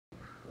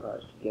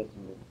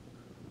suggesting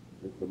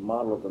that the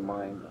model of the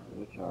mind on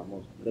which our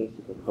most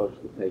basic approach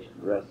to the patient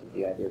rests is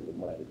the idea of the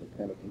mind as a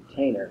kind of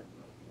container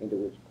into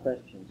which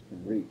questions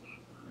can reach.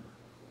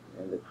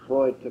 And that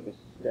Freud took a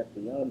step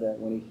beyond that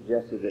when he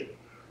suggested that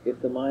if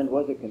the mind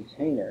was a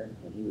container,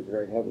 and he was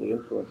very heavily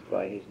influenced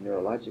by his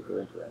neurological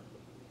interests,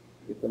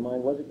 if the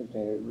mind was a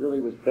container, it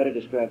really was better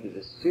described as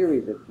a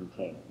series of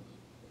containers,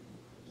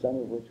 some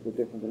of which were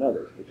different than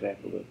others. For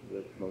example,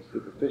 the most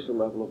superficial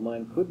level of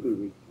mind could be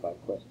reached by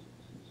questions,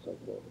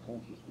 so-called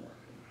conscious mind.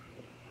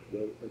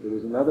 There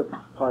was another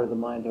part of the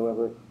mind,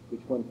 however,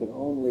 which one could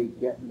only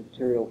get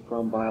material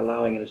from by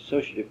allowing an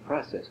associative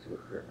process to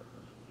occur.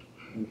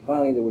 And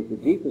finally, there was the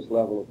deepest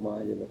level of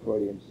mind in the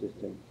Freudian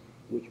system,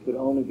 which could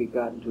only be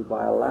gotten to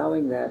by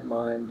allowing that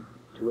mind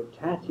to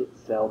attach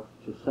itself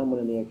to someone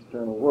in the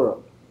external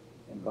world.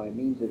 And by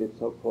means of its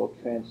so-called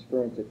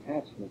transference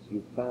attachments,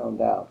 you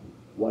found out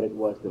what it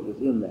was that was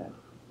in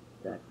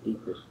that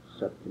deepest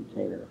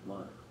subcontainer of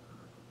mind.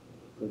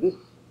 So this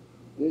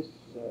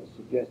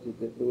suggested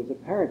that there was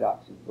a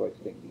paradox in Freud's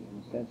thinking,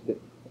 in the sense that,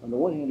 on the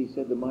one hand, he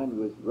said the mind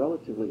was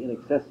relatively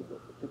inaccessible,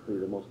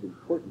 particularly the most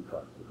important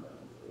parts of the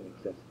mind were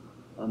inaccessible.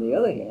 On the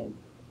other hand,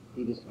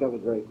 he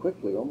discovered very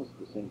quickly, almost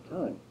at the same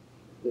time,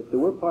 that there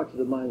were parts of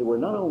the mind that were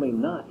not only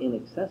not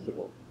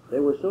inaccessible, they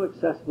were so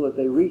accessible that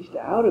they reached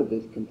out of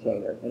this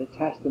container and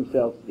attached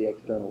themselves to the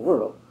external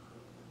world.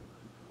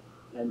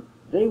 And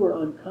they were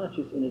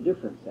unconscious in a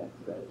different sense,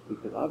 that is,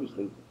 because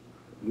obviously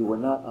you were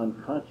not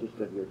unconscious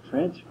of your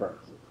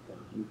transferences.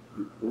 You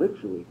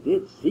literally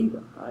did see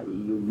them, i.e.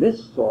 you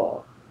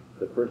missaw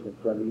the person in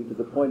front of you to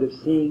the point of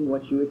seeing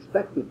what you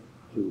expected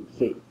to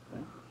see.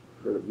 Right?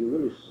 So that you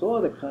really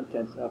saw the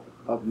contents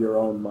of your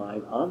own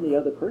mind on the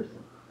other person.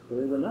 So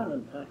they were not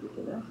unconscious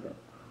in that sense.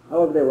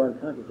 However, they were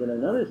unconscious in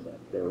another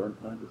sense. They were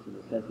unconscious in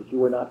the sense that you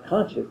were not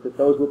conscious that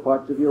those were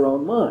parts of your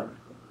own mind.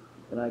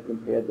 And I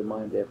compared the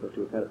mind, therefore,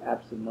 to a kind of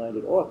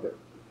absent-minded author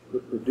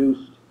that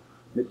produced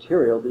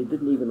material that he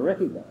didn't even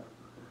recognize.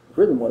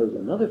 Furthermore, there was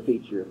another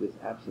feature of this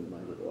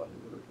absent-minded author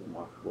that was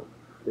remarkable.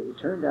 That it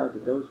turned out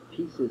that those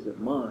pieces of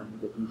mind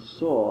that he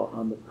saw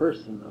on the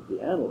person of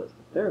the analyst,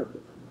 the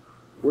therapist,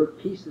 were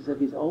pieces of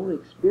his own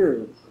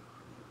experience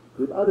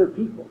with other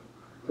people.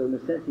 So in a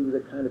sense, he was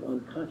a kind of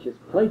unconscious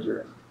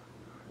plagiarist,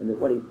 and that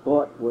what he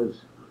thought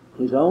was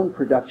his own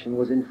production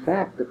was in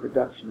fact the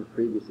production of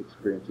previous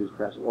experiences,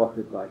 perhaps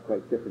authored by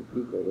quite different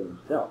people than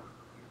himself.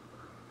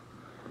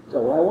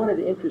 So I wanted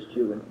to interest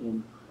you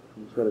in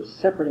sort of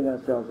separating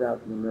ourselves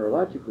out from the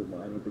neurological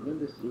mind and begin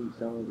to see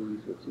some of these,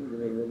 what seem to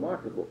me,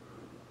 remarkable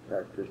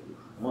characteristics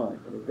of mind.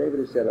 And as David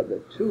has said, of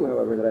the two,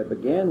 however, that I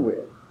began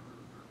with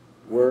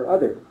were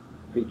other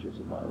features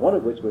of mind, one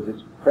of which was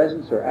its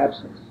presence or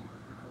absence,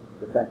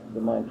 the fact that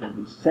the mind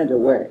can be sent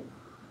away.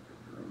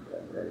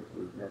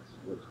 That's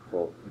what's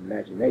called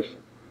imagination.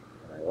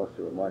 And I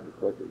also remarked, of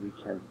course, that we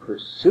can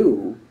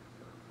pursue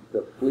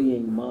the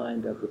fleeing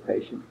mind of the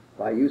patient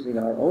by using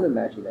our own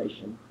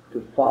imagination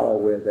to follow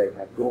where they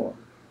have gone.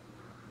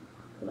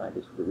 Tonight,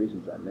 it's the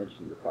reasons I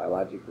mentioned the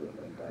biological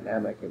and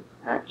dynamic and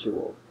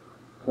actual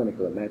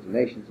clinical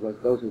imaginations, was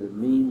those are the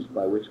means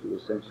by which we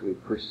essentially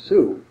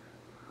pursue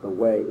the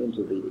way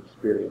into the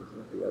experience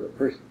of the other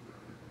person.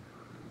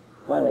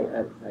 Finally,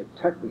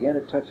 I began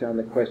to touch on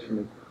the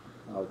question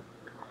of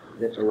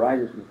that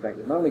arises from the fact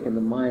that not only can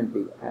the mind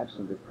be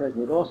absent or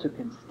present, it also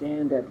can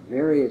stand at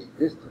various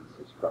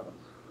distances from us.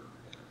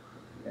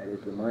 That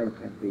is, the mind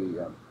can be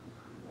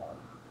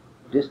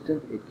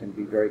distant, it can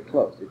be very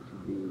close, it can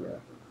be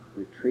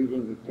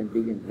retreating, it can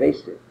be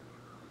invasive.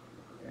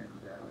 And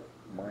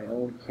my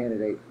own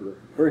candidate for the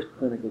first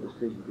clinical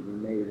decision to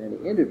be made in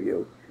any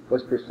interview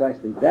was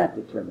precisely that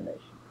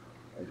determination,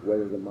 as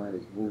whether the mind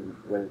is moving,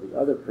 whether the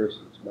other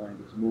person's mind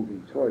is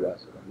moving toward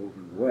us or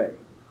moving away.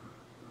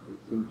 It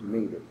seemed to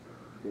me that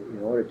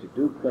in order to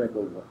do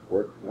clinical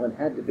work, one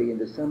had to be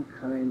into some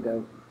kind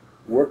of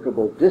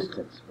workable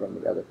distance from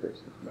the other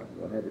person's mind.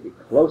 One had to be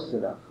close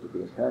enough to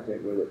be in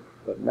contact with it,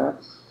 but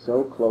not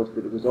so close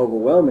that it was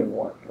overwhelming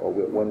one, or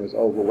one was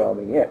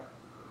overwhelming it.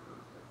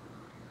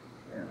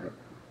 And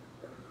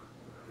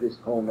this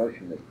whole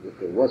notion that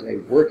there was a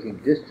working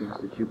distance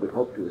that you could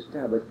hope to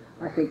establish,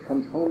 I think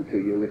comes home to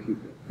you if you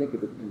think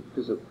of it in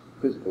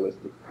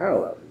physicalistic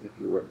parallels, as if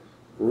you were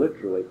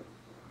literally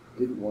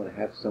didn't want to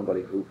have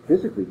somebody who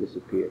physically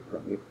disappeared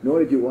from you, nor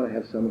did you want to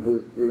have someone who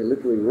was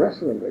literally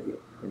wrestling with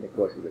you in the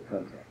course of the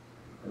contact.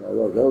 And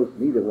although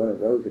neither one of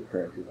those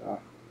occurrences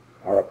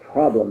are a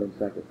problem in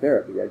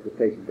psychotherapy, as the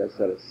patient does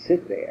sort of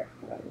sit there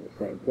in the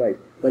same place,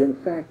 but in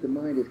fact the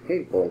mind is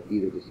capable of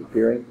either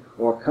disappearing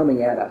or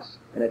coming at us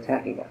and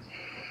attacking us.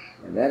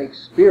 And that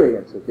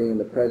experience of being in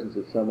the presence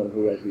of someone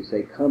who, as we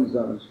say, comes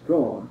on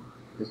strong,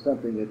 is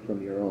something that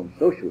from your own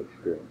social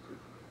experiences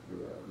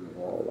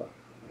you're all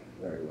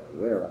very well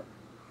aware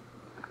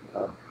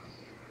of.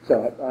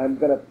 So I'm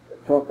going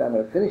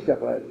to finish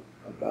up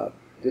about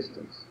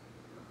distance,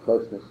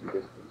 closeness and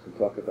distance, and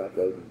talk about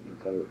those in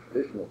some of the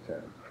traditional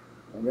terms.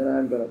 And then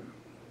I'm going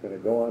to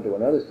go on to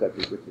another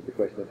subject, which is the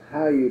question of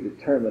how you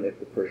determine if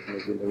the person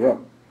is in the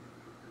room.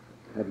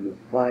 How do you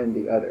find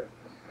the other?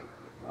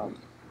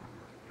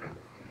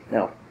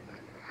 Now,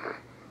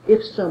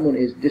 if someone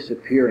is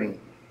disappearing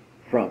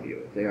from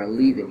you, if they are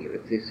leaving you,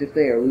 if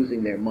they are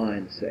losing their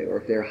mind, say, or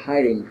if they're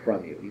hiding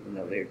from you, even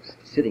though they're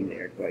sitting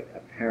there quite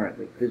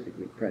apparently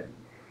physically present,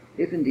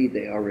 if indeed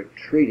they are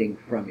retreating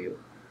from you,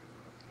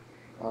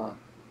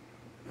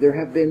 there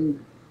have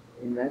been,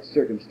 in that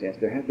circumstance,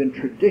 there have been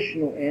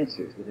traditional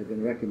answers that have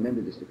been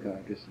recommended to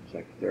psychiatrists and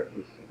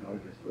psychotherapists,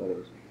 psychologists,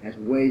 others, as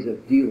ways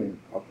of dealing,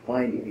 of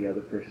finding the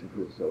other person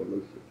who is so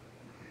elusive.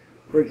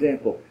 For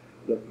example,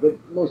 the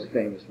most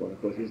famous one,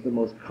 of course, is the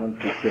most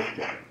concrete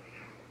system.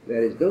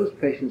 That is, those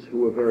patients who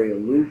were very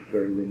aloof,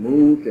 very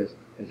removed, as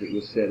it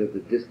was said, of the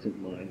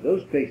distant mind,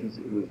 those patients,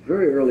 it was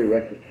very early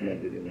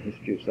recommended in the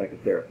history of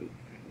psychotherapy,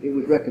 it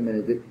was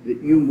recommended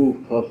that you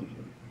move closer to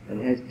them.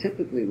 And as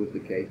typically was the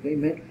case, they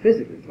meant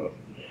physically closer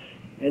to them.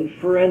 And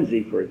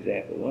Ferenczi, for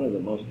example, one of the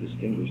most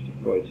distinguished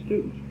of Freud's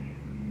students,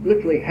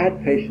 literally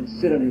had patients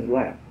sit on his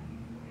lap,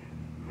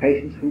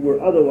 patients who were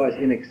otherwise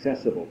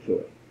inaccessible to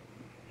it.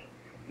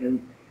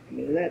 And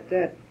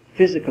that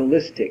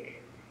physicalistic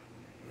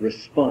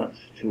response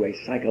to a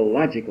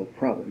psychological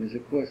problem is,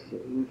 of course,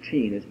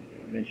 routine, as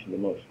I mentioned, the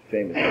most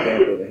famous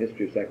example in the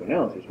history of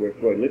psychoanalysis, where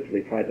Freud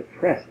literally tried to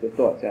press the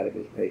thoughts out of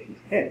his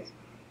patients' heads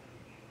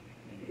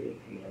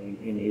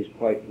in his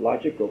quite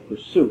logical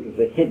pursuit of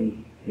the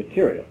hidden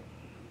material.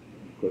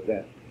 Of course,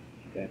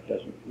 that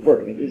doesn't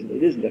work. I mean,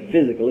 it isn't a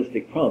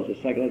physicalistic problem, it's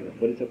a psychological,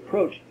 but it's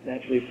approached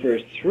naturally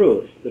first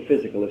through the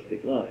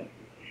physicalistic line.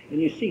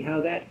 And you see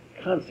how that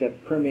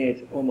concept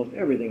permeates almost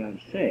everything I'm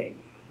saying.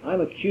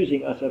 I'm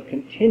accusing us of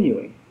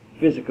continuing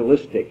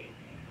physicalistic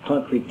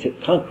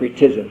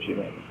concretisms,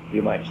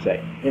 you might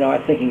say, in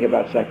our thinking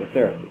about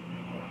psychotherapy.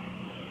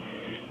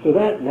 So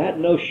that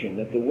notion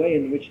that the way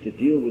in which to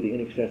deal with the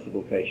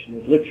inaccessible patient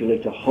is literally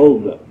to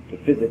hold them, to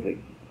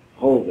physically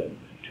hold them,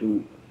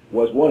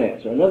 was one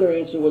answer. Another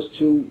answer was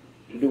to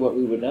do what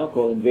we would now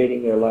call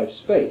invading their life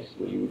space,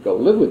 where you would go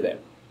live with them,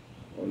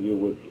 or you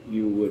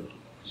would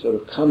sort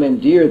of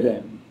commandeer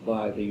them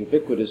by the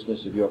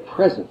ubiquitousness of your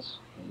presence.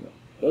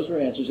 Those are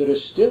answers that are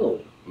still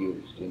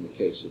used in the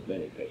case of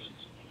many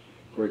patients.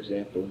 For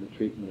example, in the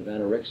treatment of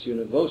anorexia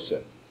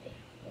nervosa,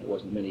 it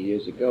wasn't many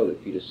years ago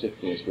that Peter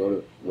Sifkinas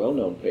wrote a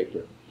well-known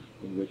paper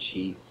in which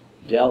he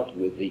dealt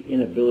with the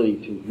inability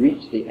to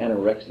reach the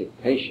anorexic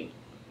patient,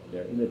 and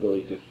their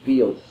inability to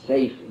feel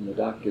safe in the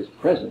doctor's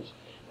presence,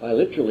 by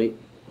literally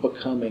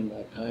becoming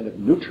a kind of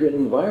nutrient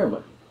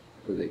environment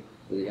for the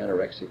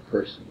anorexic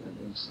person,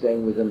 and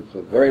staying with them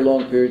for very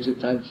long periods of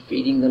time,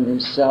 feeding them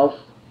himself,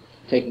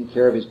 taking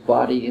care of his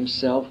body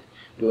himself,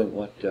 doing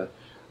what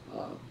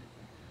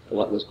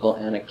was called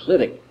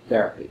anaclitic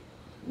therapy,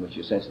 in which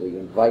essentially you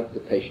invite the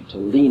patient to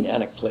lean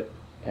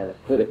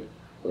anaclitically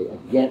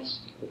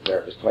against the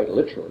therapist, quite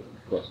literally,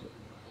 of course.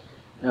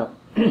 Now,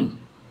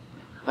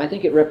 I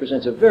think it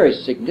represents a very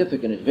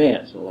significant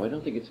advance, although I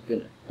don't think it's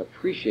been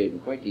appreciated in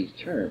quite these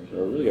terms,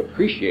 or really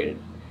appreciated,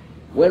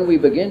 when we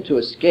begin to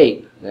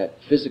escape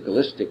that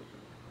physicalistic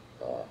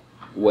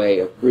way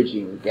of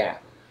bridging the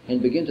gap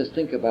and begin to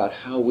think about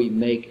how we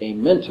make a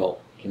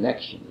mental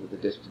connection with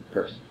a distant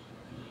person.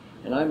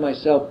 And I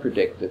myself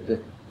predict that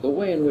the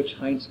way in which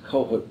Heinz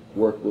Kohut's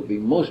work will be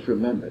most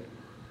remembered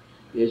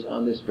is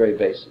on this very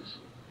basis.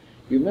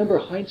 You remember,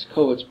 Heinz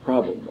Kohut's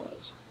problem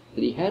was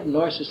that he had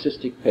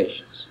narcissistic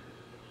patients.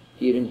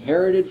 He had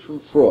inherited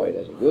from Freud,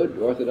 as a good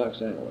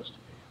orthodox analyst,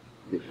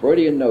 the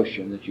Freudian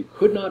notion that you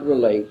could not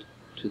relate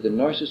to the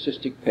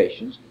narcissistic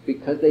patients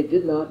because they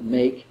did not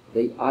make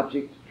the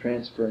object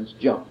transference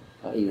jump,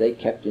 i.e. they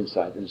kept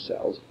inside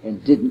themselves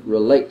and didn't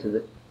relate to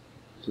the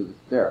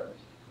therapist.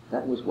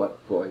 That was what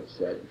Freud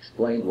said,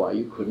 explained why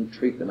you couldn't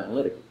treat them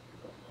analytically.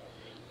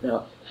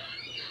 Now,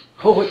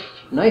 Kohut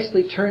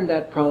nicely turned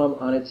that problem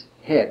on its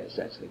head,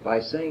 essentially,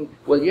 by saying,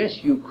 well,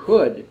 yes, you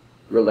could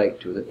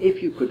relate to them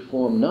if you could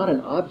form not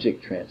an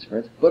object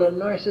transference, but a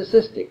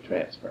narcissistic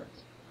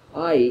transference.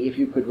 I.e., if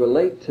you could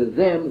relate to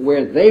them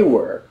where they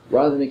were,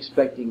 rather than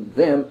expecting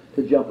them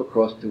to jump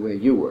across to where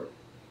you were.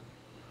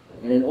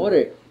 And in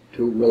order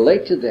to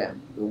relate to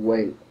them the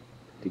way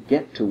to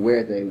get to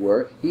where they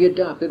were, he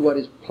adopted what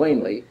is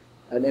plainly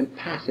an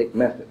empathic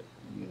method.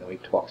 You know, he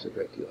talks a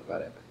great deal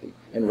about empathy,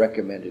 and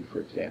recommended, for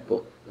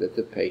example, that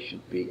the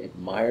patient be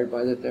admired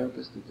by the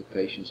therapist, that the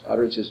patient's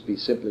utterances be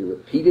simply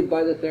repeated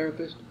by the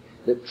therapist,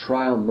 that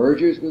trial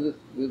mergers with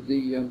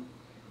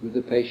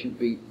the patient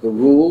be the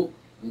rule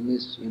in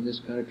this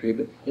kind of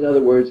treatment. In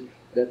other words,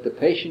 that the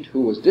patient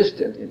who was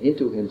distant and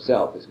into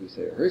himself, as we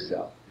say, or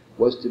herself,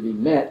 was to be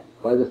met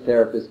by the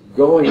therapist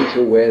going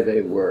to where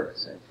they were,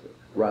 essentially,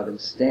 rather than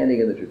standing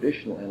in the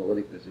traditional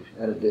analytic position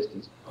at a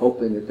distance,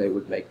 hoping that they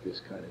would make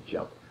this kind of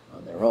jump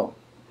on their own.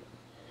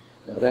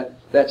 Now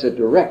that's a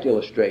direct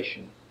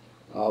illustration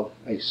of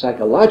a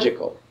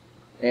psychological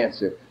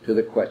answer to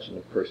the question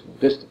of personal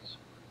distance.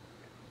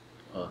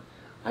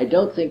 I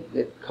don't think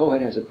that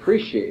Kohut has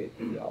appreciated,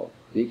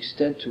 the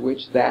extent to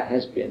which that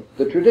has been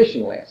the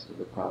traditional answer to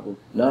the problem,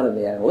 not in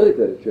the analytic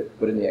literature,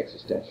 but in the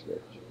existential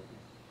literature.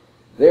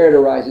 There it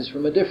arises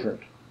from a different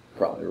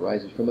problem. It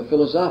arises from a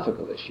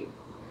philosophical issue.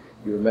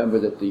 You remember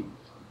that the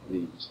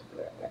the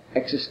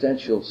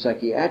existential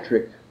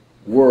psychiatric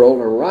world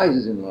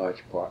arises in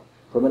large part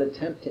from an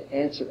attempt to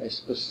answer a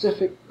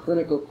specific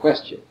clinical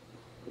question.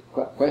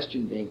 The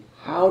question being,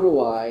 how do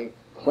I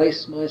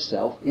place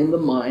myself in the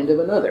mind of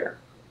another?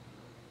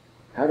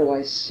 How do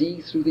I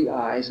see through the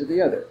eyes of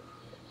the other?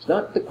 It's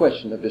not the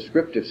question of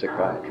descriptive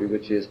psychiatry,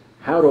 which is,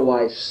 how do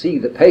I see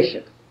the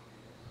patient?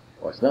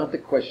 Or it's not the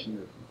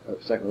question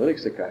of psychoanalytic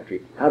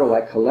psychiatry, how do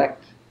I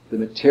collect the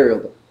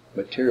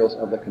materials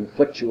of the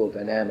conflictual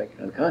dynamic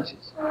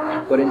unconscious?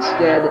 But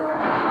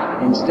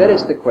instead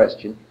it's the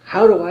question,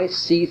 how do I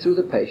see through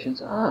the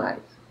patient's eyes?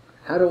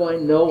 How do I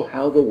know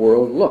how the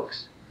world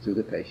looks through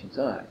the patient's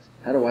eyes?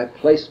 How do I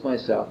place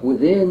myself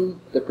within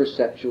the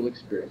perceptual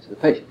experience of the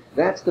patient?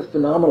 That's the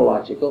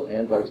phenomenological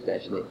and, by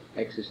extension, the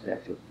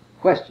existential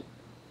question.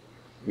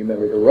 You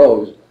remember it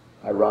arose,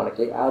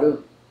 ironically, out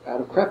of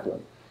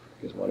Kraepelin,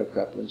 because one of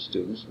Kraepelin's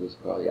students was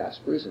Carl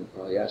Jaspers, and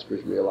Carl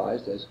Jaspers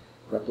realized, as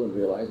Kraepelin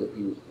realized, that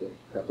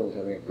Kraepelin was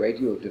having a great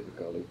deal of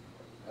difficulty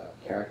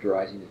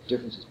characterizing the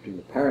differences between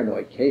the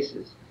paranoid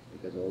cases,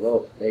 because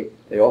although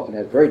they often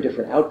had very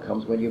different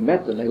outcomes, when you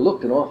met them, they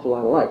looked an awful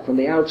lot alike. From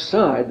the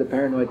outside, the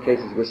paranoid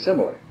cases were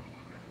similar.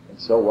 And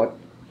so what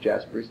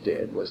Jaspers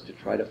did was to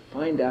try to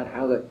find out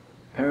how the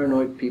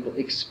paranoid people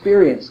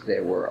experienced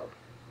their world,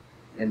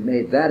 and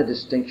made that a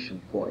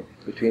distinction point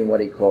between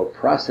what he called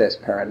process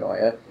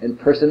paranoia and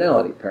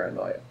personality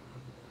paranoia.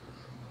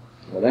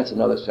 Well, that's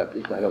another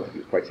subject. I don't think he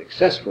was quite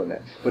successful in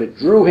that, but it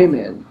drew him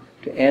in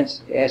to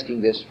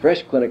asking this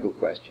fresh clinical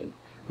question,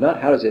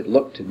 not how does it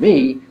look to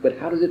me, but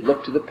how does it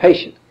look to the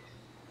patient?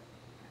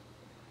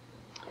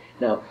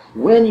 Now,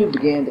 when you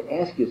began to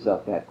ask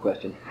yourself that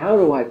question, how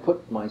do I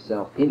put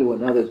myself into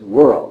another's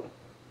world,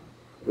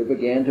 there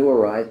began to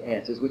arise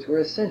answers which were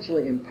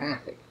essentially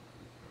empathic.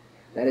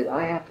 That is,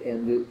 I have to,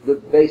 and the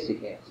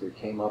basic answer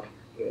came up,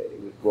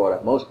 it was brought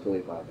up most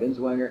clearly by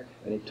Binswanger,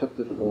 and it took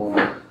the form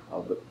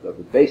of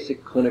the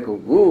basic clinical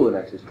rule in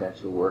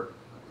existential work,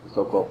 the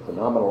so-called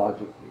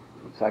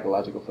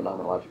psychological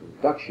phenomenological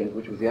reduction,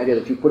 which was the idea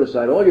that you put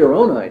aside all your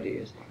own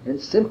ideas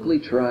and simply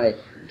try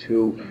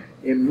to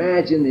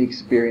imagine the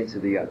experience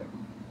of the other.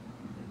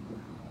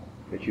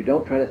 That you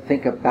don't try to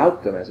think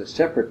about them as a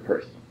separate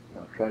person,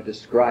 don't try to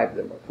describe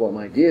them or form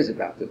ideas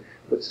about them,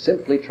 but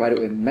simply try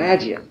to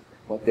imagine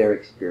what their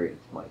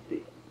experience might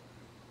be.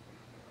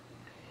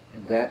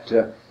 And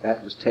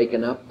that was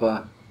taken up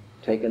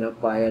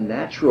by a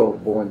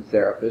natural-born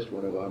therapist,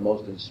 one of our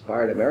most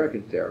inspired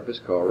American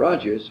therapists, Carl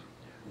Rogers,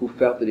 who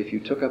felt that if you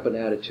took up an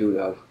attitude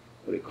of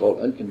what he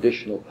called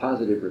unconditional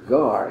positive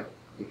regard,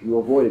 if you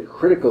avoided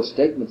critical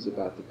statements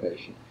about the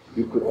patient,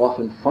 you could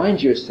often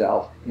find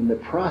yourself in the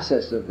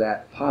process of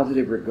that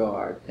positive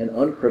regard and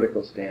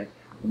uncritical stance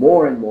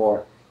more and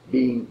more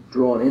being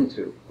drawn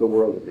into the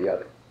world of the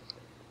other.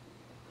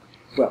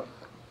 Well,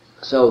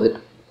 so that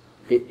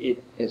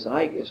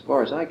as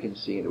far as I can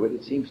see into it,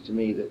 it seems to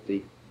me that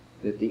the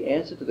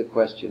answer to the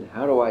question,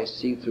 how do I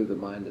see through the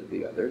mind of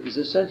the other, is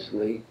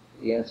essentially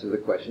the answer to the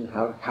question,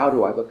 how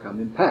do I become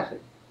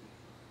empathic?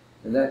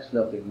 And that's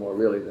nothing more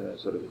really than a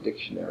sort of a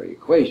dictionary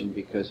equation,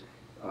 because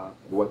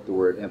what the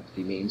word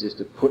empathy means is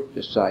to put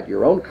aside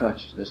your own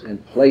consciousness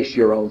and place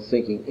your own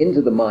thinking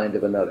into the mind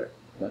of another.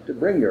 Not to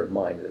bring your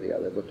mind to the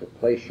other, but to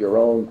place your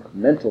own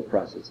mental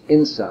process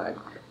inside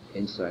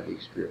the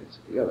experience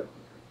of the other.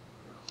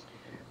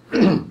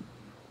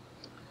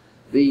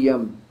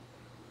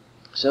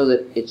 So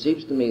that it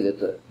seems to me that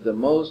the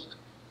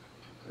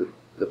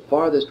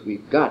farthest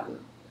we've gotten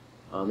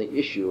on the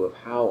issue of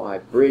how I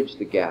bridge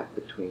the gap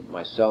between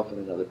myself and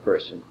another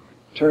person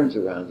turns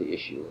around the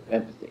issue of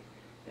empathy.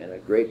 And a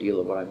great deal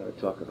of what I'm going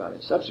to talk about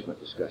in subsequent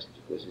discussions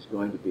of this is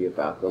going to be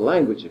about the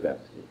language of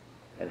empathy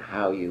and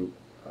how you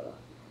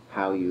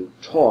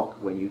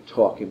talk when you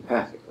talk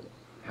empathically,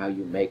 how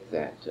you make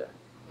that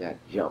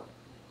jump,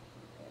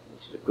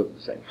 which is equivalent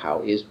to saying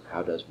how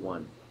does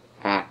one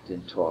act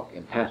and talk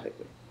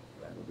empathically.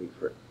 That will be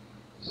for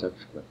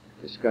subsequent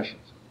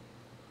discussions.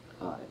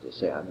 To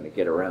say I'm going to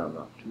get around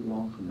not too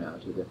long from now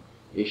to the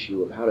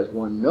issue of how does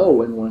one know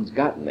when one's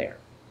gotten there.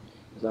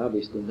 Because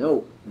obviously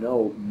no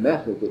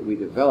method that we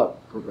develop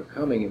for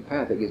becoming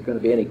empathic is going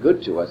to be any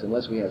good to us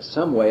unless we have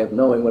some way of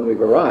knowing when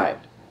we've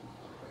arrived.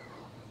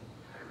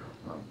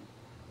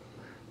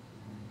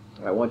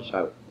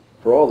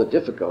 For all the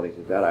difficulties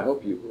of that, I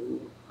hope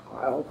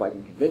I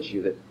can convince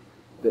you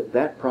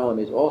that problem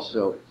is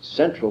also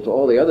central to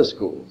all the other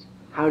schools.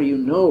 How do you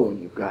know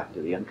when you've got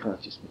to the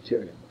unconscious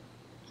material?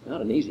 It's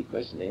not an easy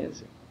question to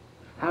answer.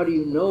 How do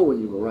you know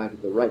when you've arrived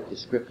at the right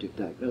descriptive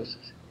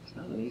diagnosis? It's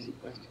not an easy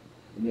question.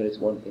 And yet it's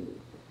one thing that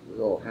we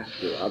all have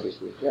to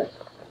obviously address.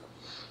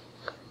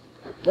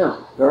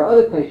 Now, there are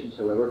other patients,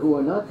 however, who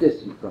are not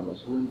distant from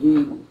us, who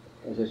indeed,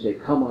 as I say,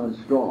 come on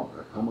strong,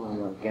 or come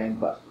on like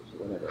gangbusters,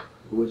 or whatever,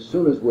 who as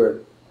soon as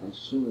we're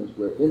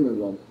in the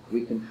room,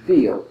 we can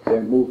feel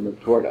their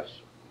movement toward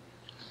us.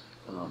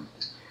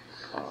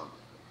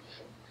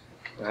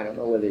 I don't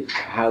know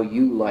how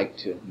you like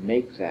to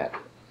make that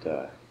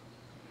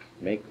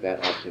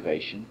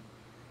observation,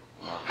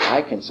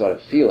 I can sort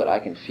of feel it. I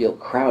can feel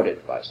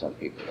crowded by some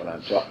people when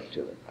I'm talking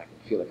to them. I can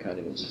feel a kind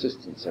of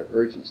insistence or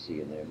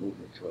urgency in their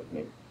movement toward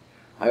me.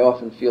 I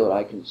often feel that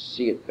I can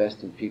see it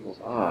best in people's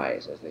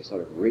eyes as they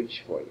sort of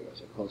reach for you,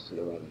 as opposed to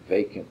the rather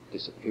vacant,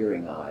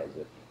 disappearing eyes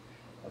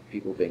of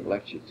people being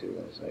lectured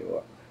to, as they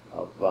or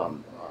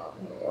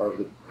of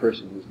the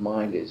person whose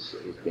mind is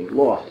being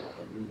lost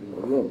and leaving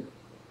the room.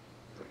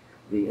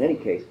 In any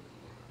case,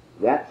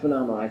 that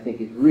phenomenon, I think,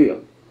 is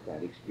real.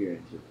 That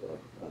experience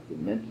of the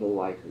mental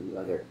life of the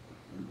other,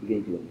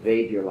 beginning to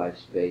invade your life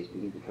space,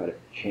 beginning to try to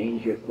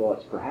change your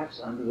thoughts,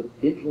 perhaps under the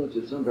influence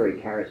of some very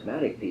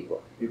charismatic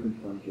people. You can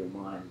find your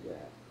mind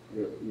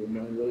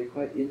really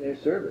quite in their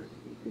service.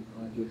 You can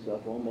find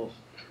yourself almost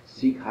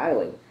seek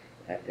highly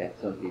at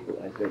some people,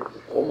 as they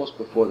almost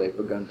before they've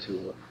begun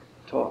to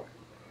talk.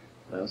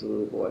 When I was a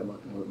little boy,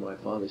 one of my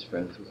father's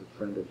friends was a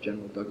friend of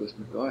General Douglas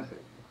MacArthur,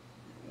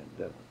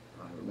 and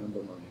I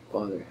remember my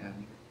father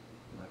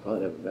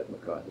never met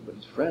MacArthur, but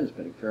his friend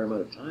spent a fair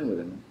amount of time with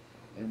him.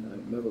 And I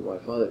remember my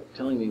father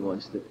telling me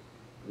once that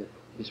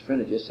his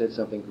friend had just said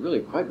something really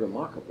quite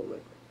remarkable,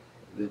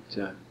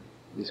 that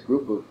this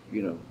group of,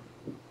 men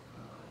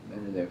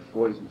in their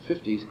 40s and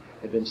 50s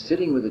had been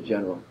sitting with the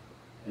general,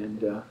 and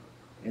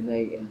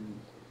they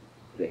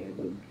had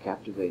been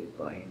captivated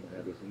by him and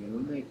everything. And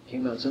when they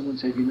came out, someone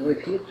said,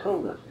 if he had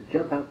told us to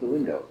jump out the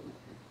window,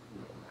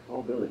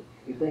 tall building,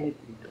 we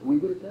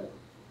would have done it.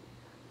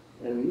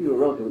 And we were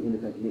relatively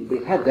independent.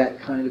 They had that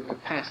kind of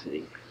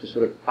capacity to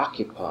sort of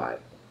occupy,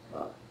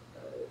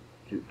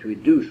 to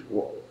induce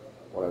what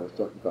I was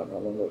talking about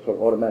not long ago, sort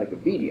of automatic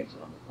obedience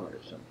on the part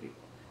of some people.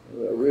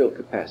 A real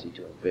capacity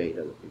to invade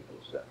other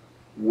people's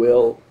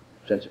will,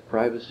 sense of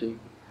privacy,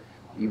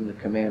 even the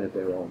command of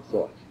their own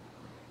thoughts.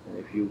 And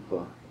if you've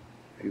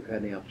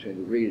had the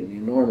opportunity to read in the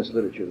enormous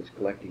literature that's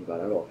collecting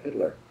about Adolf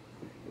Hitler,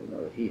 you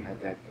know that he had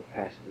that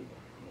capacity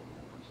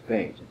in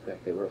Spain. In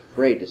fact, they were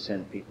afraid to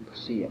send people to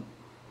see him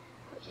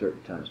at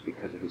certain times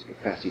because of his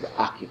capacity to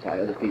occupy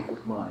other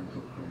people's minds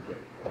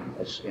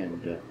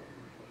and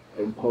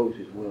impose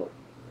his will.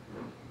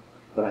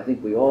 But I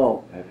think we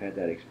all have had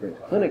that experience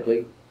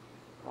clinically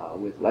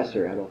with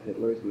lesser Adolf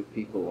Hitlers, with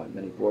people like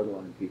many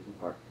borderline people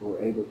who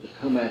are able to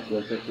come at you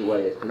in such a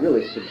way as to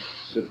really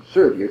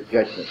subserve your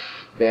judgment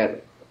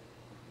badly.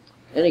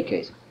 In any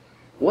case,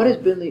 what has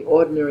been the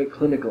ordinary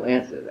clinical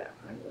answer to that?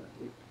 I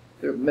think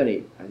there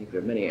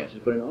are many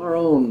answers, but in our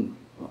own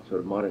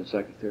sort of modern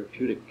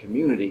psychotherapeutic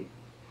community,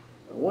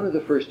 one of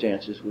the first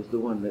answers was the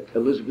one that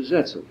Elizabeth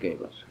Zetzel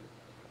gave us.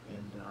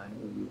 And I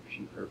know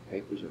her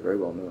papers are very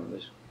well known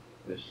in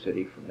this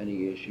city. For many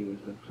years she was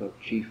the sort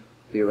of chief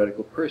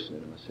theoretical person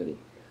in the city.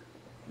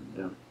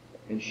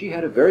 And she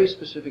had a very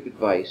specific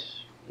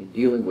advice in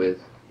dealing with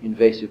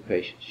invasive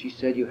patients. She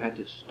said you had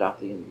to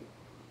stop the interview.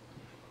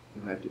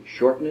 You had to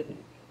shorten it.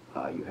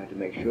 You had to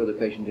make sure the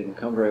patient didn't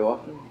come very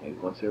often, maybe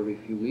once every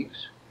few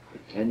weeks.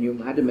 And you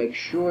had to make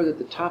sure that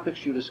the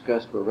topics you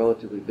discussed were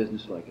relatively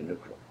businesslike and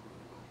neutral.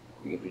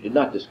 If you did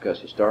not discuss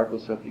historical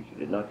subjects, you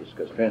did not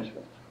discuss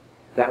transference.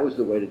 That was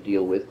the way to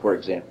deal with, for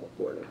example,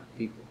 borderline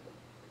people.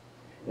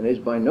 And it is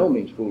by no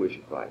means foolish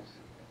advice.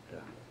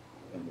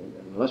 And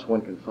unless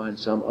one can find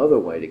some other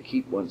way to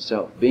keep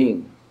oneself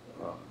being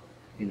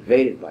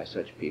invaded by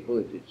such people,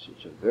 it's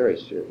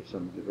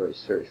something to very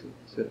seriously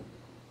consider.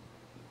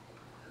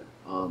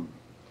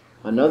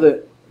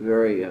 Another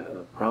very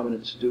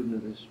prominent student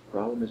of this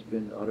problem has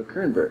been Otto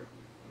Kernberg.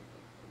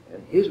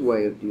 And his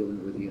way of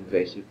dealing with the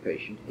invasive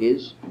patient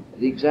is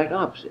the exact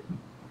opposite.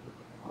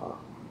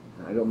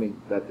 And I don't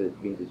mean that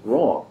means it's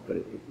wrong, but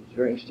it's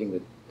very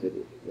interesting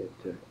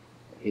that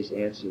his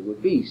answer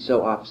would be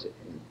so opposite.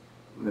 And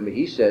remember,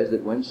 he says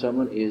that when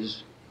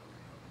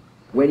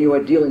you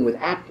are dealing with,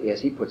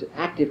 as he puts it,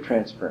 active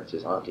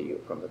transferences onto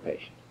you from the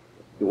patient,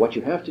 what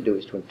you have to do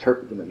is to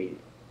interpret them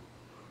immediately.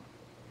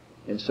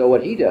 And so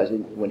what he does,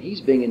 when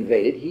he's being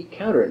invaded, he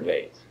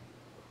counter-invades.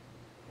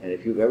 And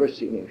if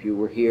you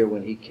were here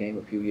when he came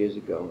a few years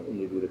ago and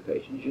interviewed a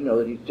patient, you know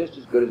that he's just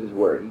as good as his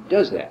word. He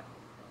does that.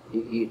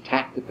 He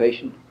attacked the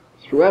patient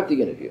throughout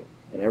the interview.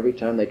 And every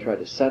time they tried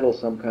to settle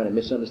some kind of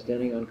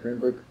misunderstanding on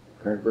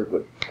Kernberg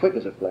would, quick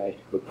as a flash,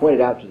 would point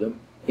it out to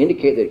them,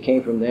 indicate that it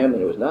came from them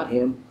and it was not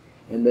him,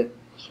 and the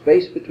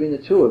space between the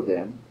two of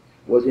them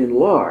was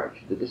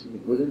enlarged. The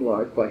distance was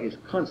enlarged by his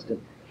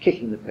constant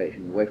kicking the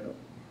patient away from him.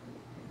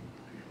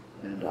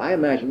 And I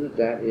imagine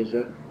that is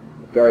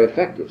very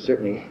effective.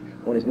 Certainly,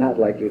 one is not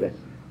likely to,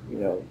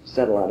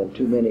 settle on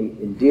too many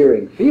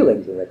endearing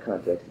feelings in the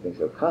context of being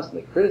so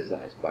constantly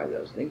criticized by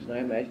those things. And I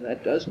imagine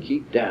that does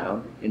keep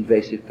down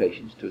invasive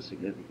patients to a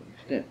significant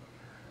extent.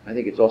 I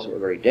think it's also a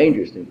very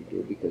dangerous thing to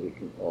do because it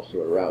can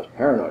also arouse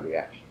paranoid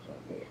reactions on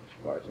patients'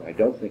 parts. And I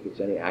don't think it's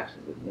any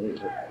accident, many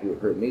of you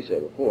have heard me say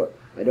before,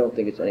 I don't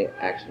think it's any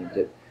accident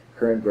that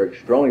Kernberg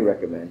strongly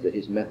recommends that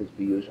his methods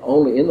be used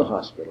only in the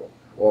hospital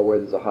or where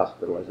there's a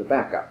hospital as a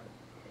backup.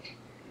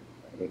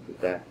 I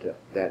think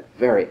that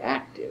very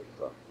active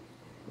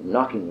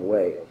knocking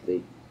away of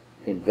the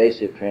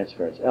invasive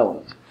transference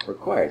elements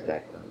requires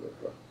that kind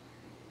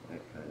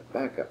of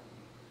backup.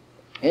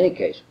 In any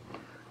case,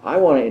 I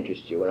want to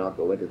interest you, and I'll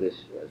go into this,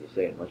 as I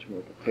say, in much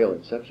more detail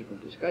in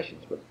subsequent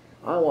discussions, but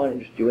I want to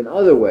interest you in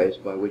other ways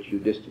by which you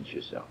distance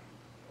yourself.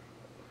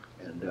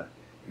 And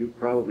you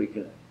probably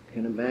can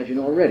imagine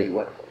already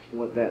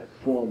what that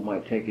form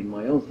might take in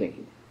my own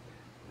thinking.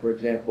 For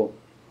example,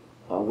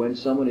 when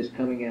someone is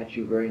coming at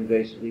you very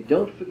invasively,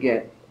 don't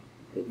forget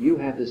that you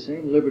have the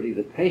same liberty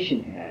the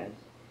patient has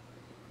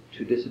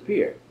to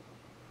disappear.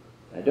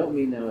 I don't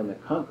mean now in the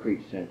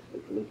concrete sense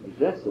that Elizabeth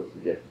Zetzel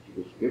suggested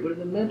you disappear, but in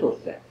the mental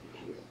sense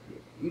that you disappear.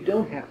 You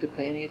don't have to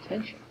pay any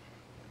attention.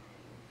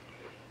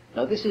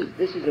 Now this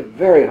is a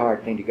very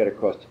hard thing to get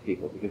across to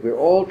people, because we're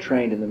all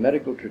trained in the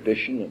medical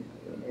tradition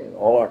and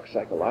all our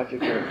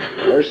psychological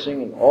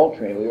nursing and all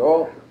trained. We're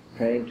all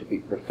trained to be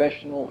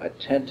professional,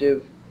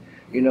 attentive.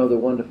 You know the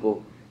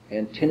wonderful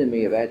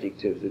antinomy of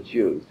adjectives that's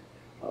used.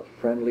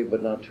 Friendly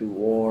but not too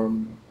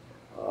warm,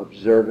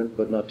 observant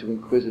but not too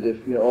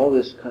inquisitive. You know, all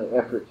this kind of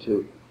effort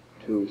to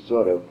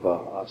sort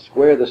of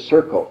square the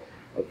circle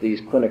of these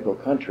clinical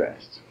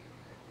contrasts.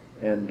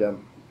 And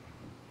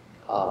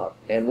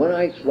when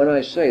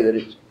I say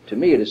that to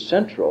me it is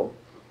central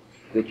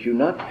that you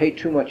not pay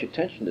too much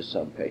attention to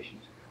some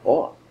patients,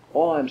 all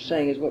I'm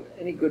saying is what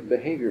any good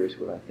behaviorist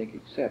would, I think,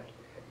 accept.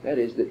 That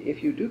is, that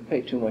if you do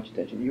pay too much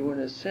attention, you are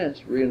in a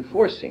sense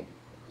reinforcing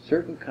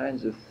certain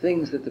kinds of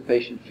things that the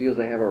patient feels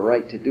they have a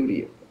right to do to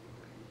you.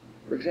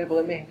 For example,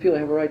 they may feel they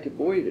have a right to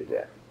bore you to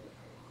death,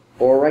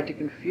 or a right to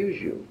confuse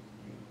you,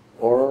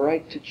 or a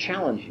right to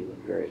challenge you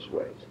in various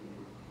ways.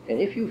 And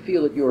if you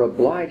feel that you're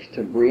obliged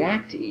to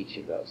react to each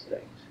of those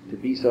things, to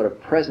be sort of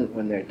present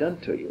when they're done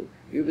to you,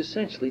 you've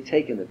essentially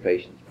taken the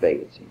patient's bait,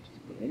 it seems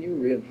to me, and you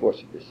reinforce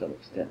it to some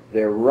extent,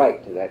 their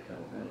right to that kind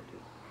of attitude.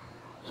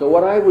 So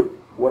what I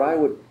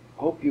would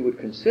hope you would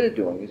consider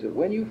doing is that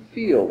when you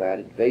feel that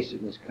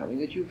invasiveness coming,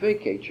 that you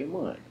vacate your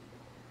mind,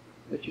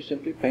 that you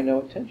simply pay no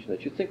attention,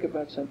 that you think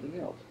about something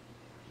else.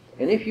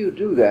 And if you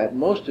do that,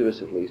 most of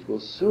us at least will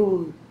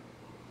soon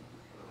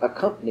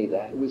accompany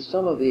that with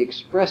some of the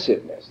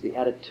expressiveness, the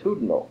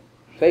attitudinal,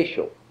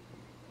 facial,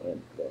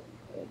 and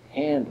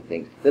hand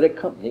things that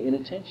accompany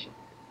inattention.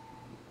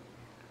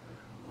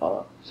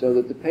 So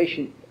that the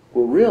patient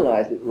will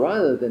realize that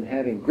rather than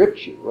having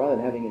gripped you, rather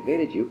than having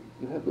invaded you,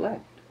 you have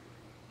left.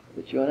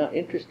 That you are not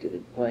interested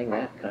in playing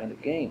that kind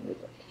of game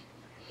with them.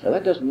 Now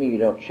that doesn't mean you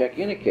don't check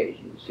in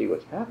occasionally to see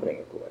what's happening,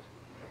 of course.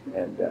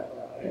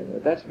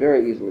 And that's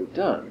very easily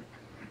done.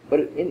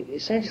 But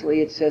essentially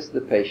it says to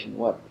the patient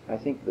what I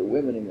think the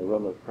women in the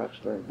room have perhaps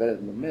learned better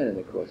than the men in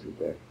the course of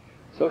their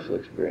social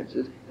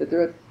experiences, that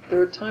there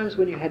are times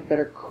when you had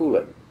better cool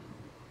it.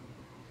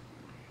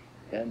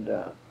 And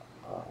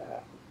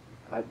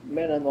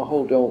men on the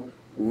whole don't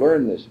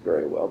learn this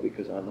very well,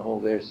 because on the whole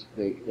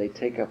they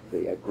take up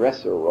the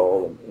aggressor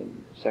role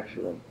in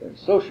sexual and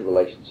social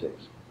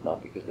relationships,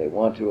 not because they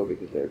want to or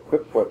because they're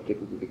equipped for it,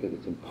 particularly because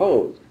it's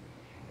imposed.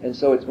 And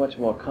so it's much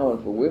more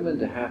common for women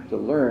to have to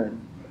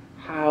learn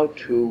how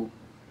to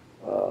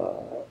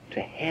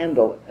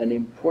handle an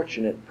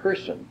importunate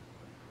person,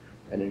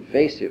 an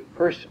invasive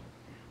person.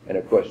 And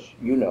of course,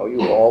 you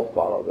all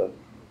follow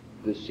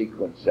the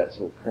sequence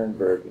Zetzel,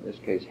 Kernberg, in this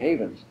case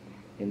Havens,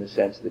 in the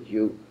sense that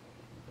you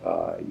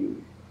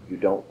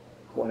don't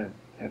want to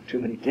have too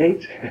many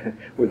dates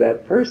with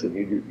that person.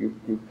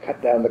 You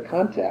cut down the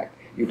contact.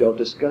 You don't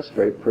discuss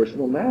very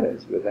personal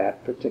matters with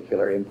that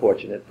particular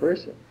importunate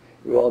person.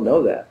 You all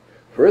know that.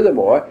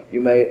 Furthermore,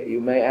 you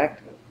may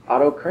act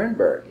Otto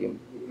Kernberg,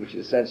 which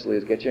essentially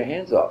is get your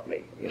hands off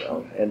me,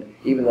 And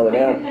even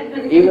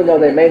though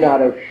they may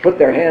not have put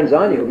their hands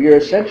on you, you're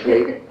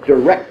essentially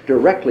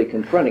directly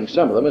confronting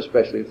some of them,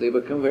 especially if they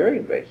become very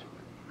invasive.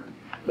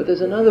 But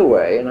there's another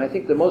way, and I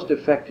think the most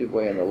effective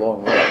way in the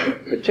long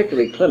run,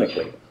 particularly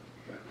clinically,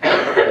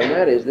 and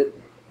that is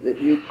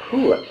that you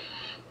cool it.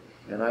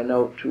 And I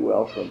know too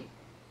well from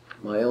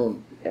my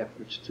own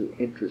efforts to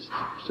interest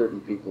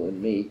certain people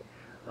in me,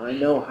 I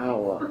know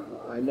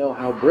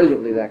how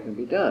brilliantly that can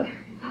be done.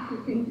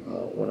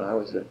 When I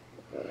was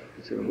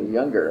considerably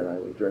younger, and I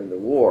was during the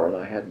war, and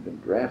I hadn't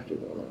been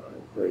drafted, I was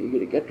very eager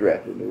to get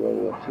drafted into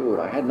World War II,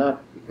 and I had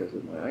not, because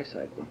of my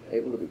eyesight, been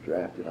able to be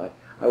drafted.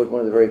 I was one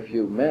of the very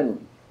few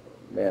men,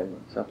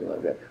 something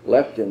like that,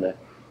 left in the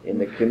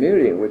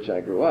community in which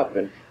I grew up,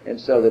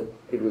 and so that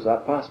it was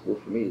not possible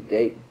for me to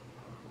date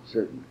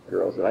certain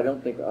girls that I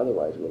don't think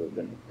otherwise would have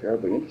been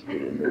terribly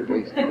interested in, or at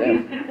least in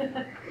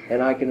them.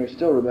 And I can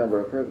still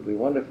remember a perfectly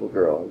wonderful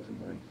girl, who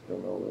I still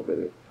know a little bit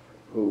of,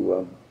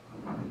 who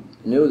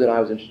knew that I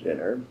was interested in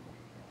her,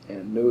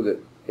 and knew that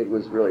it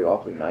was really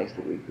awfully nice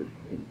that we could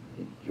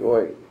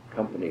enjoy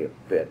company a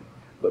bit,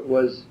 but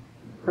was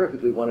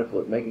perfectly wonderful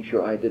at making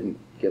sure I didn't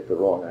get the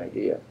wrong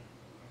idea.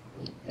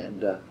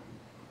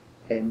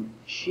 And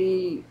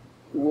she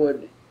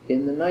would,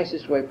 in the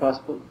nicest way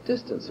possible,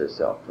 distance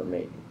herself from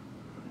me.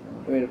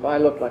 I mean, if I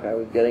looked like I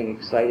was getting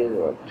excited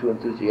or too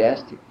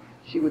enthusiastic,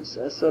 she would,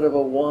 sort of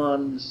a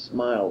wan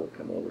smile would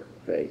come over her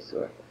face,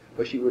 or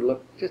she would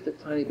look just a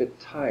tiny bit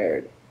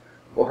tired,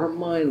 or her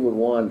mind would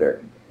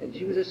wander, and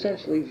she was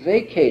essentially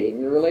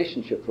vacating the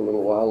relationship for a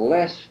little while,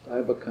 lest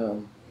I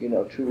become,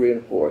 too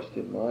reinforced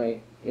in my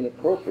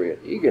inappropriate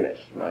eagerness,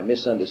 my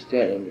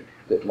misunderstanding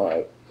that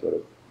my sort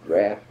of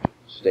draft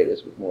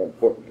status was more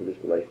important to this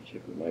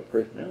relationship with my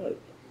personality.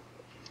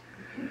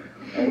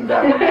 And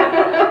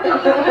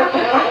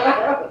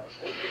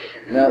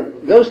now,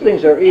 those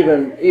things are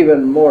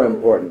even more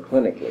important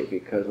clinically,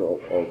 because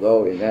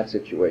although in that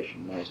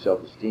situation my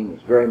self-esteem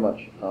was very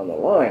much on the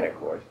line, of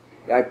course,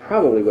 I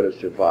probably would have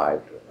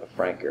survived a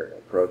franker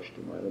approach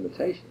to my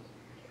limitations.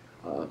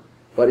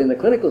 But in the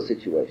clinical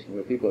situation,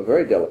 where people are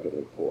very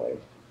delicately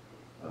poised,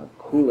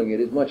 cooling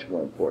it is much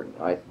more important,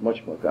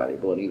 much more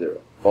valuable, and either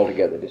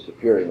altogether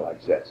disappearing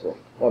like Zetzel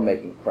or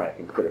making frank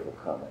and critical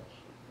comments.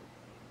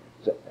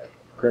 So,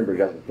 Kernberg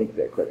doesn't think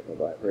they're critical,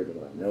 but I've heard them,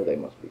 and I know they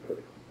must be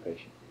critical of the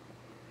patient,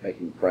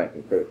 making frank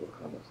and critical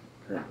comments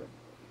in Kernberg.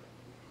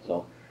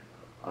 So,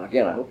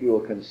 again, I hope you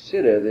will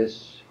consider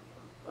this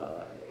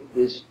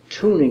this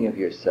tuning of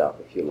yourself,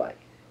 if you like.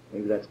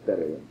 Maybe that's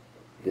better than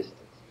distance.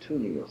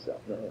 Tuning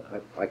yourself.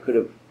 I could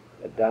have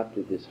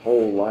adopted this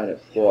whole line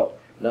of thought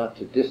not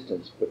to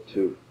distance, but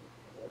to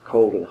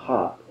cold and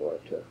hot, or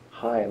to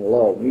high and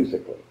low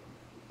musically,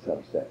 in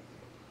some sense.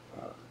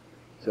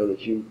 So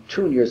that you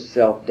tune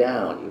yourself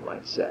down, you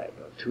might say,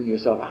 or tune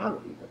yourself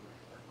out even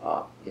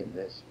in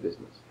this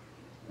business.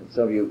 And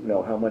some of you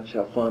know how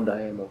fond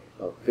I am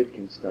of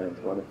Wittgenstein's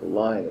wonderful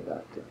line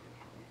about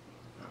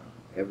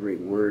every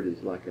word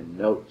is like a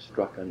note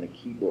struck on the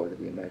keyboard of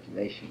the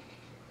imagination.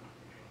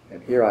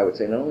 And here I would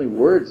say not only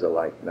words are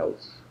like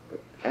notes, but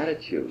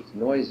attitudes,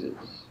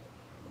 noises,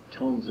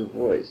 tones of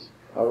voice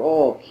are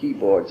all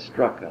keyboards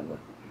struck on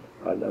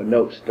the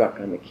note struck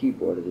on the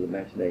keyboard of the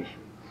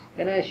imagination.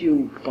 And as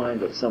you find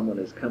that someone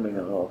is coming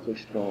on awfully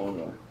strong,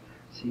 or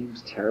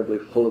seems terribly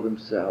full of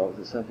themselves,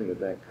 or something of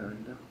that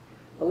kind,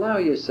 allow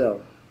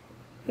yourself,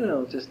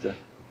 just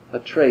a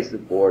trace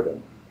of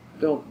boredom.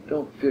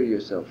 Don't feel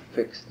yourself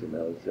fixed in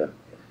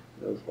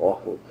those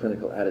awful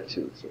clinical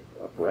attitudes of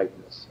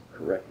uprightness,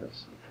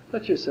 correctness.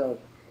 Let yourself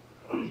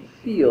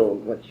feel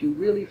what you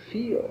really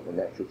feel in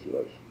that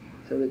situation,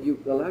 so that you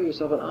allow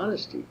yourself an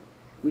honesty,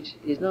 which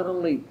is not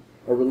only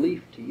a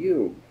relief to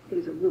you, but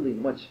is a really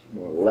much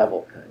more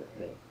level kind of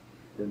thing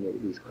than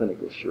these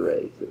clinical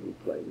charades that we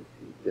play with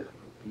these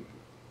difficult people,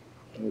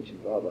 which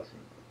involve us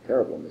in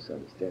terrible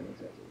misunderstandings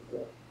as a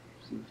result,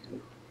 it seems to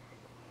me.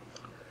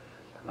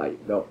 I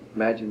don't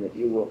imagine that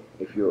you will,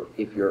 if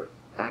you're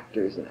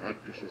actors and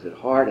actresses at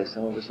heart, as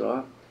some of us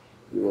are,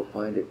 you will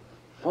find it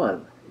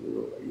fun.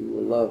 You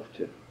will love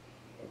to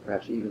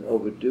perhaps even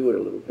overdo it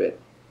a little bit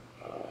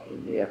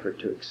in the effort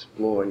to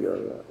explore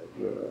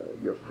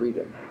your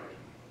freedom.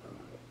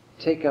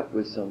 Take up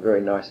with some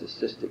very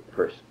narcissistic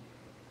person.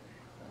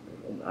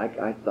 And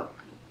I thought,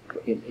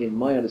 in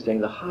my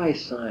understanding, the high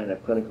sign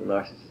of clinical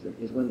narcissism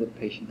is when the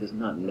patient does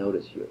not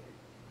notice you,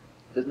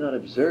 does not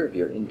observe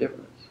your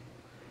indifference,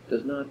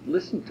 does not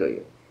listen to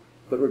you,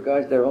 but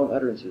regards their own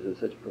utterances as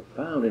such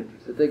profound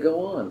interest that they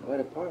go on, quite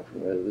apart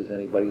from whether there's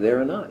anybody there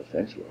or not,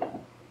 essentially.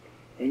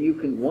 And you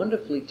can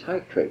wonderfully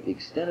titrate the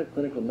extent of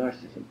clinical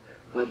narcissism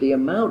by the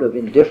amount of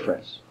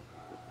indifference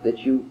that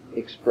you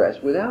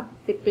express without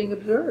it being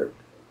observed.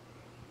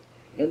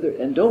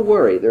 And don't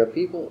worry, there are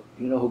people,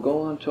 who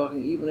go on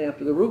talking even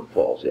after the roof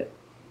falls in.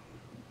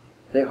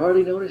 They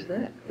hardly notice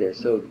that. They're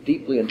so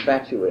deeply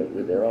infatuated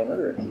with their own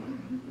utterances.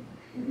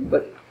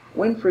 But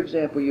when, for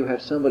example, you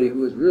have somebody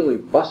who is really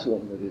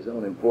bustling with his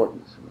own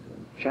importance,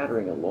 and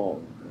chattering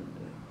along,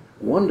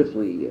 and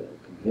wonderfully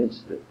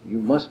convinced that you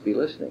must be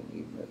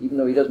listening, even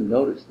though he doesn't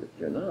notice that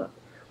you're not,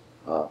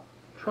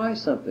 try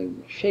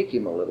something, shake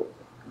him a little,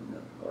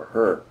 or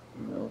her,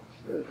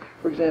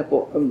 For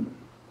example,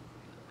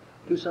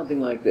 do something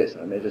like this.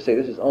 I mean, as I say,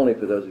 this is only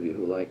for those of you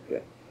who like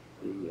the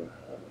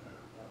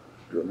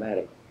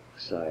dramatic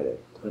side of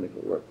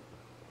clinical work.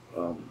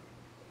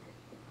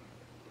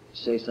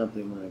 Say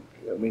something like,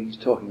 he's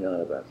talking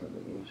on about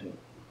something,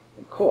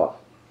 and cough.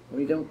 When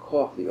you don't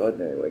cough the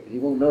ordinary way, because he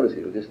won't notice it,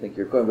 he'll just think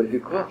you're coughing. But if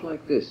you cough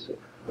like this,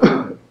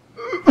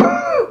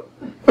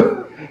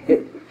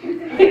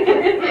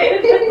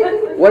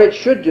 what it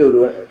should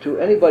do to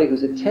anybody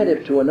who's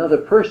attentive to another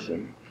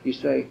person, you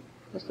say,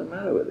 what's the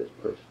matter with this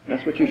person?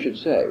 That's what you should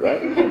say,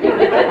 right?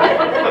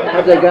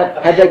 Have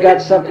they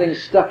got something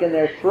stuck in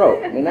their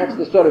throat? I mean, that's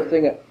the sort of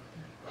thing that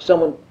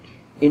someone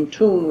in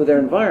tune with their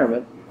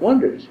environment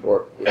wonders,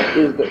 or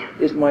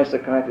is my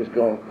psychiatrist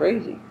going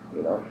crazy?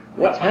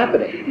 What's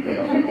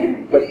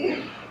happening?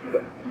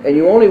 And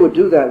you only would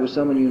do that with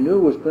someone you knew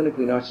was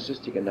clinically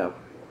narcissistic enough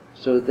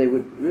so that they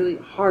would really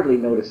hardly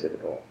notice it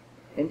at all,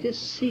 and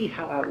just see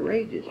how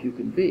outrageous you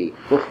can be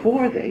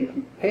before they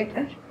pay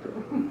attention to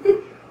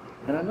it.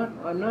 And I'm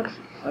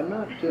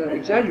not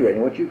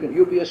exaggerating.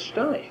 You'll be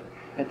astonished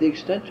at the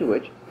extent to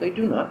which they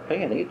do not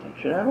pay any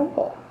attention at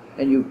all.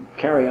 And you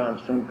carry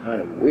on some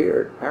kind of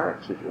weird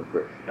paroxysm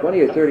for 20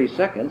 or 30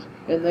 seconds,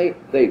 and they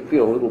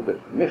feel a little bit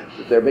miffed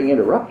that they're being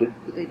interrupted,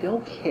 but they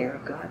don't care a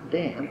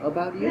goddamn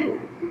about you.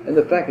 And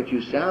the fact that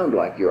you sound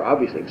like you're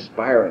obviously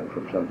expiring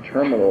from some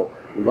terminal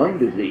lung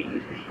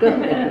disease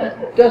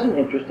doesn't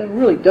interest them,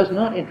 really does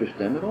not interest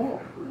them at all.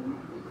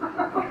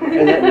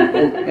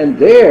 and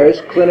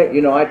there's clinic.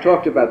 You know, I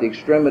talked about the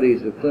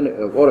extremities of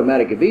of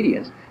automatic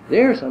obedience.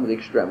 There are some of the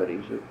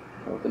extremities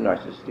of the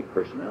narcissistic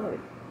personality.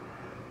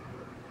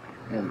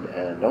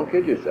 And don't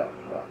kid yourself.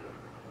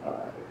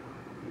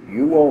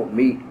 You won't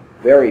meet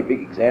very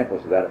big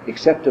examples of that,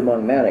 except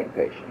among manic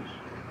patients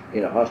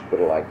in a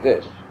hospital like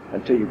this,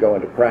 until you go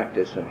into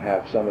practice and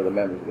have some of the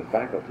members of the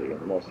faculty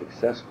and the most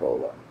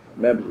successful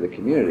members of the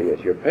community as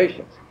your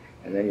patients.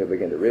 And then you'll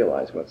begin to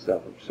realize what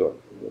the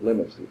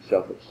limits that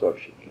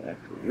self-absorption can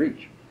actually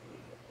reach.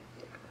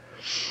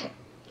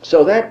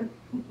 So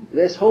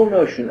this whole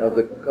notion of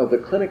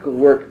the clinical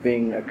work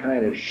being a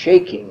kind of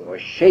shaking or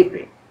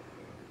shaping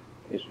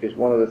is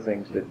one of the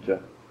things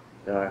that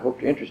I hope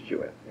to interest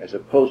you in, as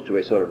opposed to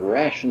a sort of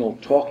rational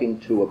talking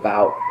to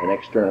about an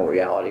external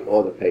reality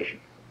or the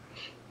patient.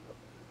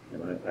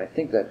 And I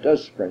think that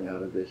does spring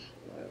out of this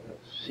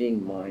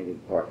seeing mind in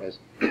part as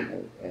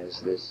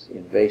this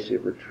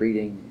invasive,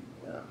 retreating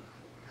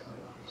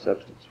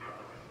substance.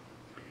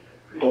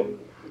 How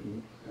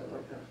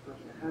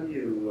do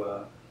you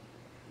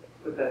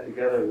put that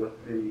together with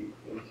the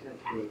intent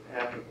to be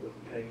empathic with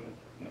the patient?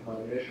 My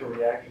initial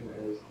reaction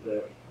is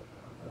that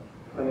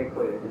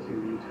clinically I can see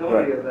the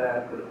utility of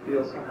that, but it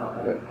feels somehow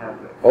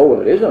unempathic. Oh,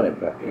 well, it is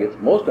unempathic. It's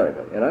most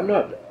unempathic. And I'm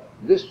not,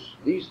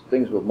 these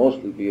things will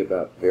mostly be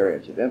about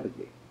variants of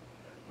empathy.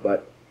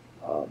 But,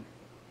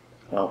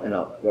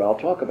 I'll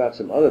talk about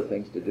some other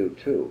things to do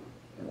too.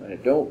 And I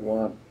don't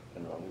want,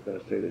 and I'm going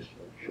to say this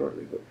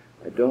shortly, but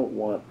I don't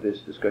want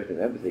this discussion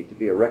of empathy to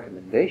be a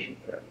recommendation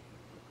for it.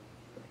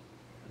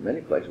 In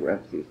many places where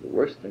empathy is the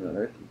worst thing on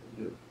earth you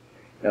can do.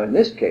 Now, in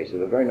this case, of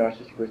a very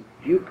narcissistic person,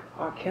 you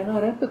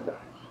cannot empathize.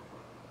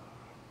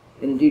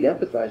 And indeed,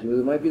 empathizing with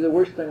it might be the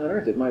worst thing on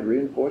earth. It might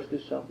reinforce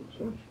this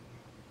self-absorption.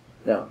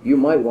 Now, you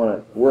might want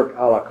to work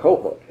a la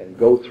cohort and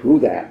go through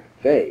that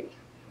phase,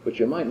 but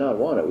you might not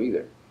want to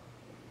either.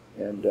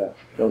 And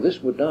no,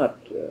 this would not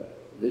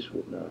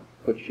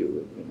put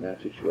you in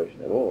that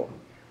situation at all.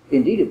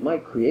 Indeed, it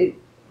might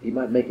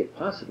make it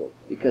possible,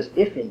 because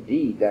if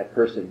indeed that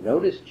person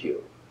noticed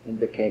you and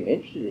became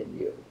interested in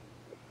you,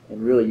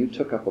 and really you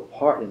took up a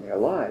part in their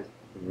lives,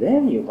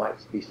 then you might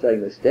be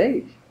setting the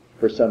stage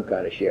for some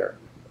kind of sharing.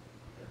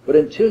 But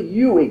until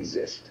you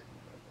exist,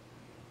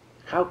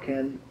 how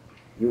can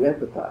you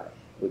empathize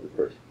with the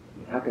person?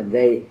 How can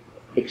they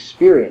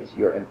experience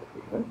your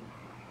empathy? Right?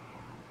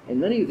 And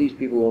many of these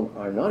people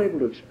are not able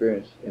to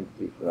experience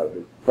empathy for another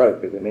person, probably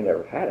because they may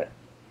never have had it.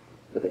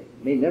 But they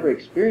may never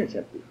experience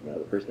empathy for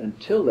another person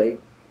until they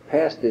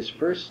pass this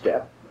first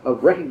step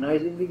of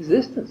recognizing the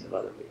existence of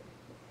other people.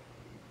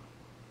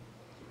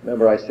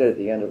 Remember, I said at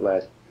the end of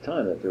last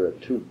time that there are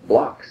two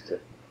blocks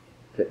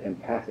to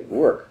empathic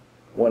work.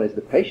 One is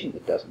the patient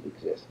that doesn't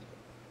exist,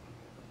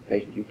 the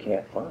patient you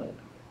can't find.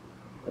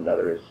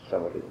 Another is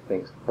some of the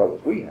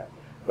problems we have.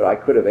 But I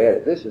could have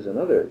added this as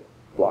another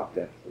block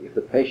to empathy. If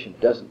the patient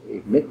doesn't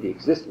admit the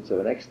existence of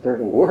an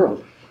external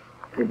world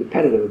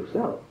independent of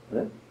himself,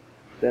 then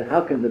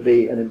how can there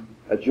be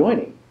a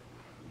joining?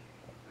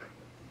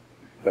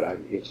 But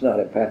it's not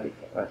empathic.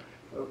 I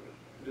don't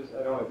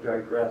want to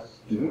digress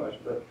too much,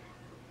 but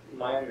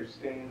my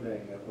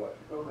understanding of what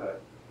Kohut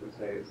would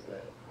say is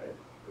that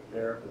the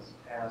therapist's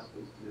task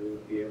is to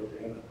be able to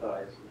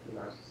empathize with the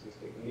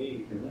narcissistic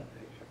need in that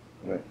patient.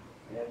 Right.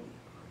 And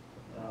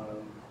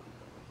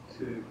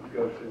to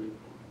go to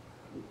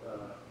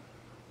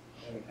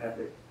an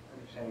empathic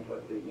understanding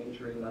what the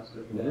injury must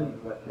have been,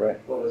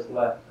 what was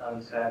left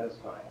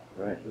unsatisfying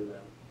for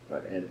them.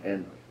 Right,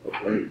 and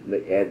let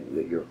me add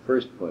your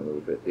first point a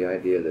little bit, the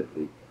idea that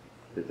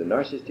the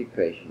narcissistic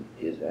patient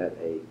is at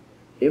a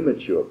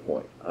immature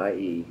point,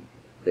 i.e.,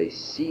 they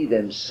see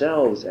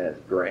themselves as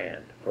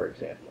grand, for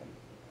example.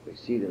 They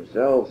see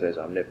themselves as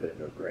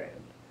omnipotent or grand.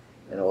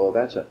 And although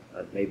that's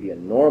maybe a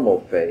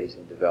normal phase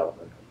in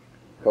development,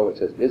 Kohut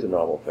says it is a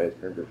normal phase,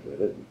 Grimberg says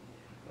it isn't.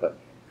 But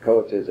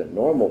Kohut says a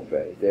normal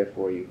phase,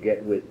 therefore you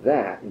get with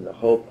that in the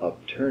hope of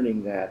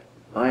turning that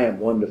I am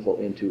wonderful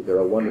into there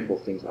are wonderful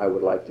things I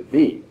would like to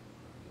be,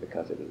 the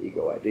concept of the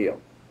ego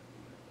ideal.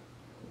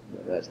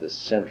 That's the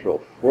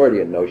central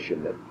Freudian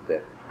notion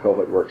that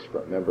Kohut works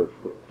from. Remember,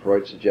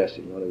 Freud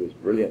suggested in one of his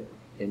brilliant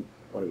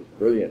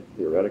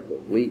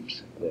theoretical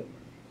leaps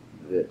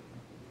that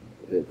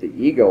the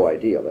ego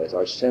ideal, that is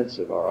our sense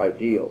of our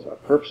ideals, our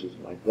purposes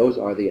in life, those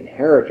are the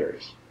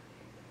inheritors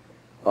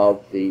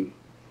of the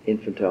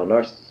infantile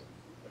narcissism.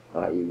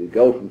 I.e., we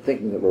go from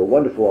thinking that we're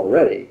wonderful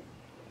already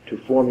to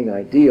forming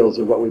ideals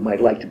of what we might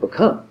like to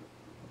become.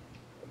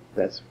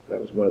 That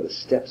was one of the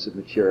steps of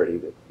maturity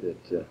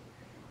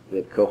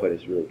that Kohut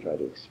has really tried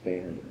to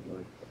expand in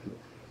life.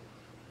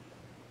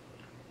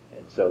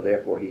 And so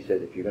therefore he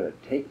says if you're going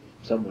to take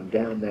someone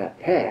down that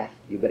path,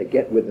 you better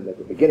get with them at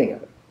the beginning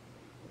of it.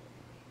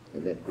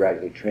 And then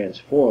gradually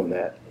transform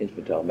that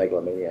infantile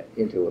megalomania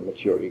into a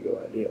mature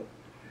ego ideal.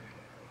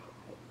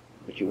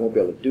 But you won't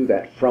be able to do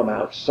that from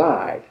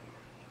outside.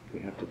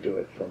 You have to do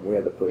it from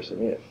where the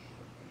person is.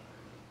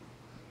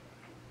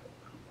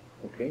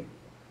 Okay?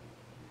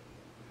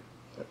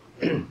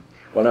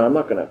 Well, now I'm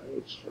not going to,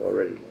 it's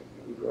already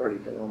we've already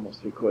been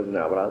almost 3/4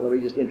 now, but let me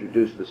just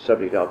introduce the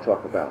subject I'll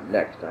talk about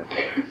next.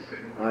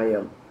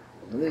 And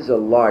this is a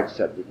large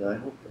subject, and I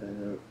hope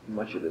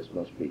much of this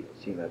must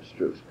seem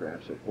abstruse,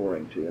 perhaps, or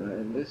boring to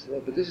you.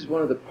 But this is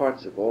one of the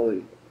parts of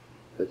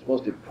that's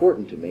most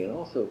important to me, and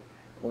also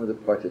one of the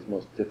parts that's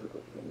most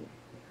difficult for me.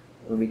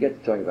 When we get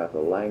to talking about the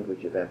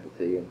language of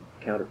empathy and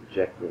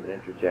counterprojective and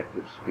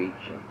interjective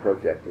speech and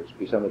projective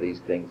speech, some of these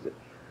things that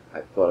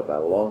I've thought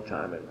about a long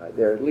time, and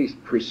they're at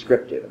least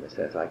prescriptive in the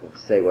sense I can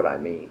say what I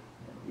mean.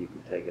 You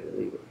can take it or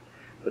leave it.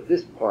 But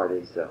this part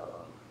is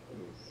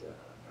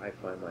I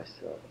find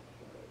myself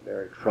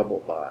very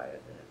troubled by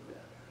it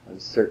and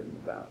uncertain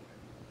about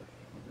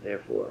it.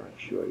 Therefore, I'm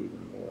sure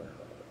even more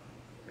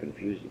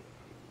confusing.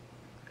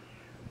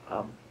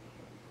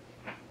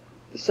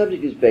 The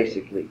subject is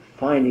basically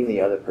finding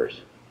the other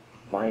person.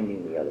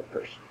 Finding the other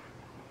person.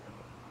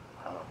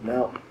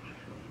 Now,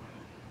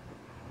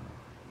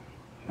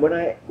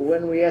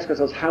 when we ask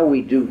ourselves how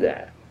we do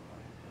that,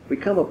 we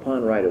come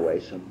upon right away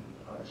some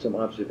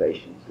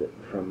observations that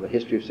from the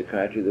history of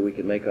psychiatry that we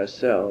can make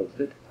ourselves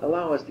that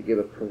allow us to give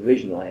a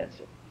provisional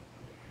answer.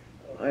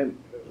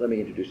 Let me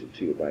introduce it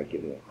to you by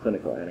giving a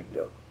clinical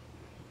anecdote,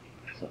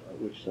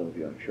 which some of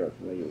you I'm sure are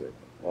familiar with,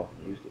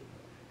 often used it.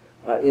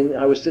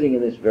 I was sitting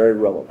in this very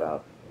room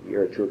about a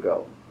year or two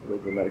ago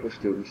with the medical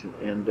students,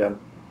 and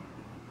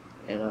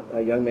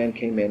a young man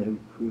came in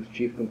whose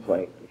chief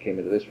complaint, came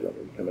into this room,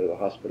 he came into the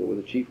hospital with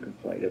a chief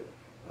complaint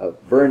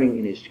of burning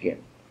in his skin,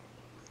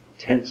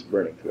 intense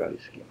burning throughout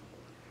his skin.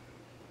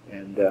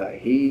 And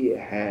he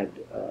had,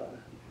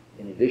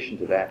 in addition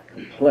to that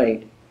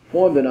complaint,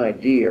 formed an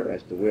idea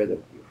as to where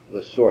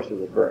the source of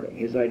the burning.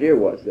 His idea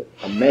was that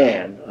a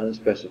man,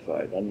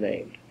 unspecified,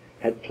 unnamed,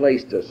 had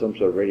placed some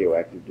sort of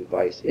radioactive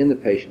device in the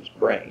patient's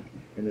brain,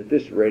 and that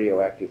this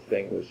radioactive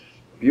thing was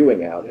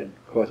spewing out and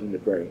causing the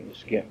burning in his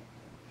skin.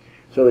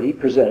 So that he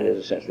presented as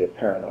essentially a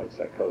paranoid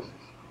psychosis,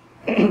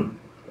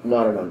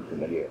 not an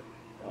unfamiliar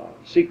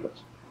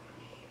sequence.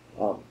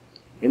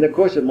 In the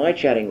course of my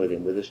chatting with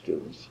him, with the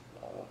students,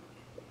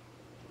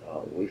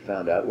 we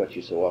found out what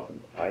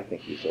I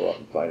think you so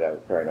often find out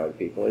with paranoid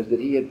people, is that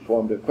he had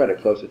formed quite a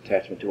close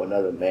attachment to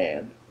another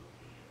man.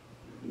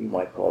 You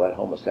might call that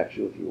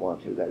homosexual if you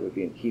want to. That would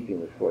be in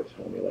keeping with Freud's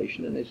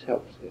formulation, and it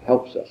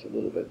helps us a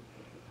little bit.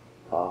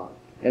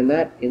 And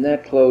that in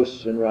that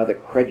close and rather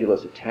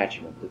credulous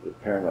attachment that the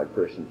paranoid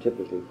person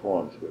typically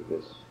forms with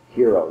this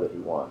hero that he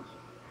wants,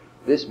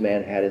 this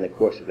man had in the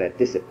course of that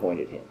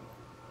disappointed him,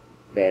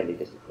 badly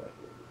disappointed.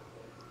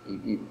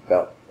 He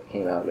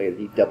came out later,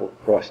 he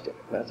double-crossed him.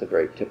 That's a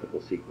very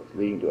typical sequence,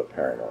 leading to a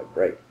paranoid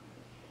break.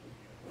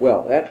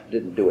 Well, that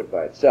didn't do it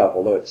by itself,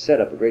 although it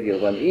set up a great deal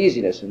of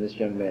uneasiness in this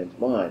young man's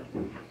mind.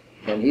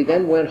 And he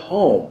then went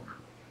home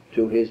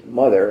to his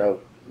mother,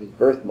 his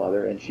birth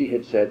mother, and she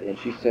said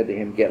to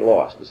him, "Get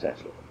lost,"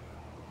 essentially.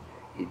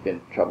 He'd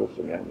been a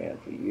troublesome young man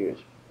for years.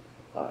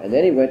 And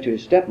then he went to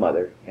his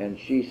stepmother, and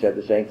she said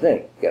the same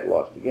thing, "Get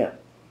lost again."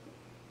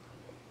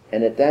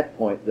 And at that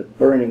point, the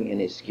burning in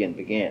his skin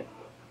began.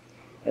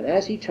 And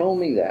as he told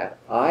me that,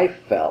 I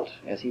felt,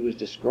 as he was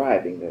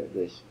describing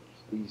these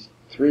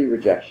three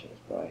rejections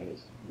by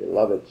his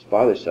beloved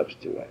father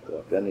substitute, I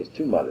thought, then his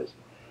two mothers,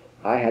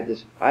 I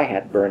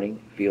had burning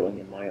feeling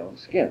in my own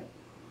skin.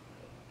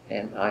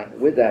 And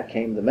with that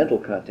came the mental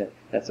content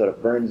that sort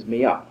of burns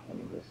me up. I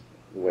mean,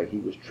 the way he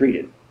was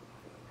treated.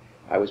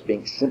 I was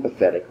being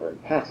sympathetic or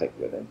empathic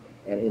with him,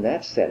 and in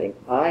that setting,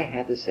 I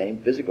had the same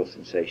physical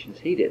sensations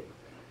he did.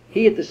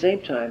 He, at the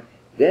same time,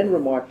 then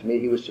remarked to me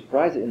he was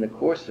surprised that in the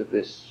course of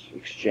this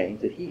exchange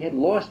that he had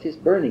lost his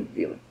burning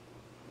feeling.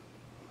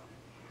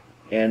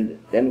 And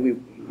then we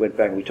went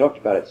back and we talked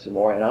about it some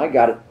more, and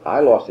I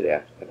lost it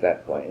at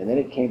that point, and then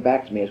it came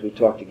back to me as we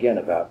talked again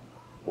about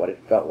what it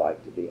felt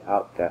like to be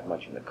out that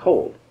much in the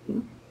cold.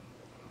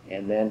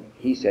 And then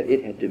he said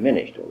it had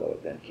diminished, although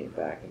it then came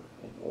back, and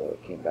although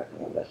it came back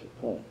on a lesser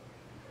plane.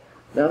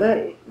 Now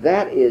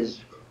that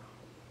is,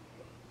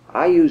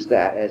 I use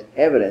that as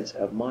evidence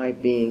of my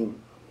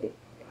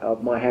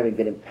having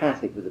been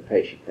empathic with the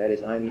patient. That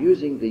is, I'm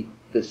using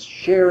the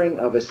sharing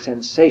of a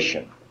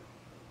sensation,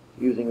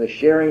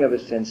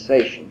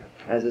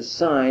 as a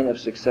sign of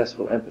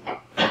successful empathy.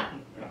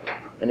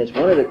 And it's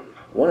one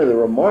of the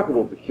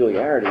remarkable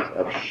peculiarities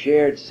of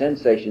shared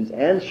sensations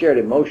and shared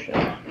emotions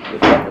we'll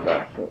talk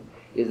about soon,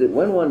 is that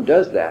when one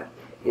does that,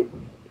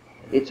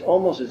 it's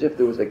almost as if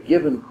there was a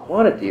given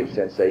quantity of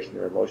sensation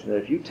or emotion that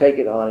if you take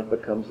it on, it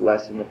becomes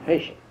less in the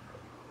patient.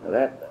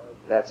 Now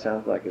that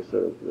sounds like a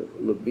sort of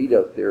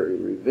libido theory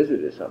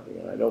revisited or something,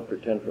 and I don't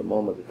pretend for a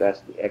moment that that's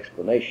the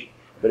explanation.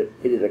 But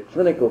it is a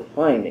clinical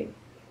finding,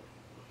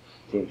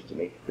 it seems to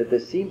me, that there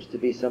seems to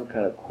be some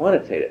kind of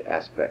quantitative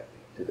aspect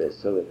to this,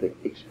 so that the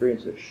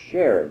experience of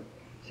sharing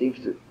seems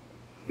to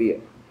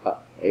be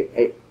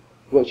it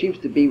seems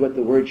to be what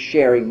the word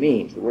sharing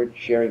means. The word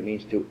sharing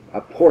means to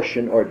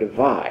apportion or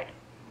divide.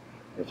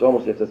 It's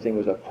almost as if the thing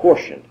was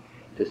apportioned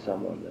to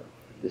someone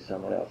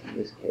else, in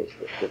this case,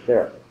 the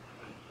therapist.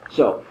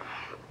 So,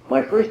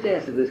 my first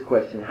answer to this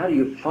question, how do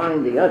you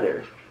find the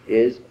other,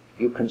 is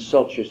you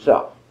consult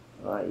yourself.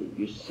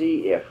 you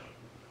see if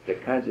the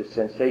kinds of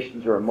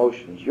sensations or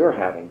emotions you're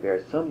having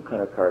bear some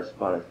kind of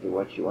correspondence to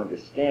what you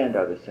understand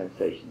are the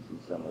sensations in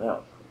someone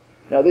else.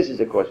 Now, this is,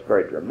 of course,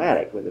 very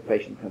dramatic when the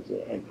patient comes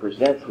in and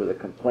presents with a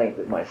complaint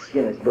that my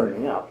skin is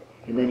burning up,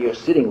 and then you're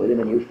sitting with him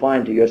and you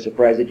find to your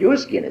surprise that your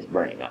skin is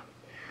burning up.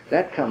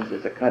 That comes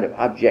as a kind of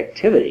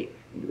objectivity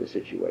into the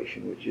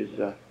situation, which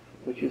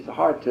is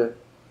hard to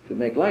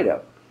make light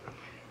of.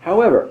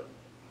 However,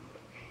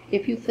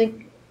 if you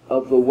think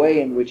of the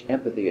way in which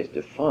empathy is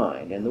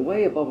defined, and the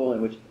way, above all,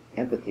 in which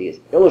empathy is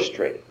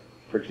illustrated,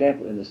 for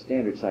example, in the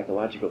standard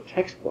psychological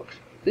textbooks,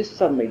 this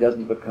suddenly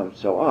doesn't become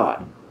so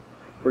odd.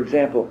 For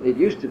example, it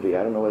used to be,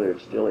 I don't know whether it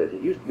still is,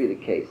 it used to be the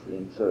case that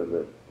in sort of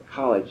the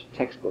college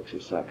textbooks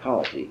of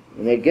psychology,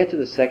 when they'd get to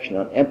the section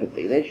on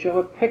empathy, they'd show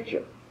a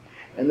picture.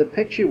 And the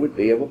picture would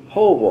be of a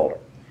pole vaulter.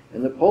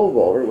 And the pole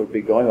vaulter would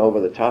be going over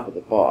the top of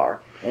the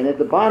bar, and at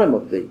the bottom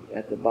of the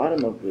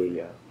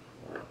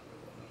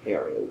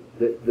area,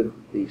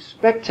 the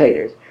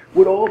spectators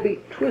would all be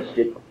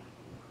twisted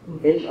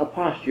in a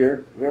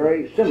posture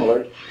very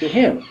similar to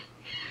him.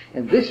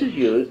 And this is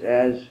used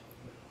as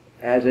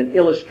an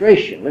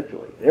illustration,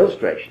 literally, an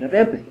illustration of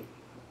empathy.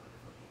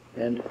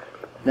 And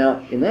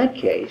now, in that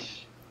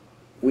case,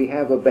 we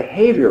have a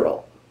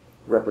behavioral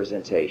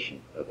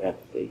representation of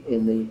empathy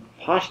in the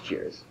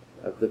postures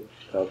of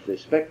the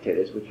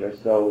spectators, which are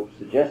so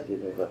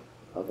suggestive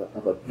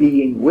of a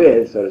being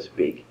with, so to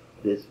speak,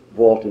 this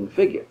vaulting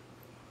figure.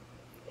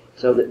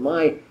 So that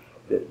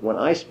when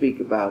I speak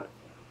about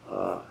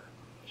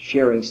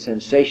sharing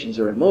sensations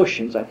or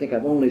emotions, I think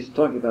I'm only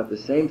talking about the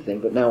same thing,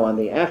 but now on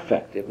the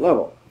affective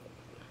level.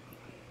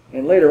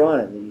 And later on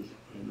in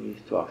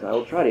these talks, I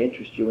will try to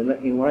interest you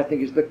in what I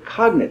think is the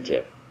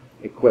cognitive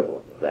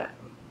equivalent of that.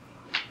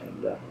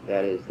 And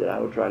that is that I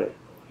will try to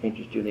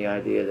interest you in the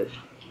idea that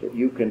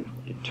you can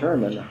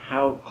determine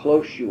how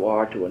close you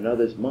are to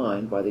another's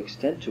mind by the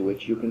extent to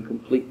which you can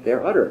complete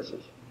their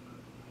utterances.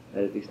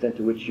 That is, the extent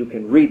to which you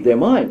can read their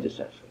minds,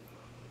 essentially.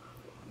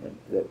 And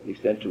the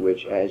extent to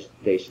which, as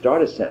they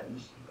start a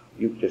sentence,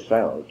 you just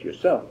silently to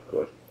yourself, of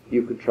course,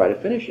 you could try to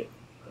finish it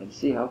and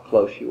see how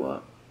close you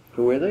are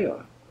to where they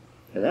are.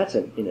 And that's,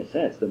 in a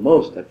sense, the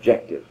most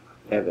objective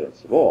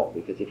evidence of all,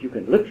 because if you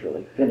can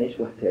literally finish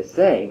what they're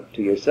saying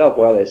to yourself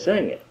while they're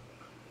saying it,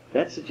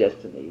 that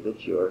suggests to me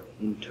that you're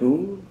in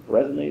tune,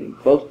 resonating,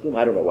 close to them.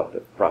 I don't know what the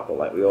proper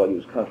language, we all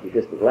use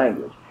contradistant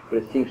language, but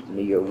it seems to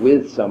me you're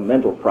with some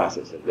mental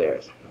process of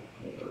theirs,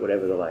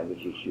 whatever the language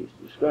you choose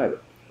to describe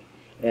it.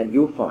 And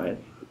you'll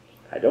find,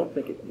 I don't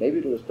think it, maybe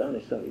it'll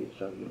astonish some of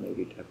you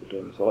maybe have been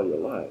doing this all your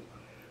lives.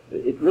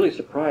 It really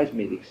surprised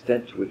me the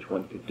extent to which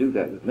one could do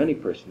that with many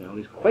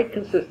personalities quite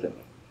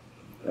consistently.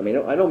 I mean,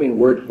 I don't mean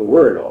word for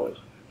word always,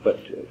 but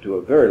to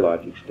a very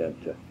large extent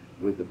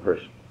with the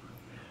person.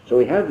 So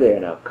we have there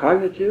now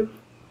cognitive,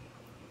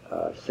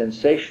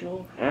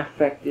 sensational,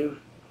 affective,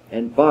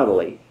 and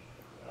bodily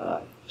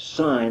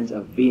signs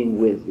of being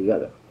with the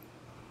other.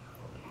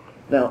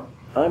 Now,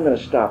 I'm going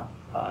to stop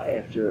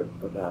after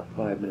about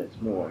 5 minutes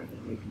more,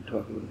 and we can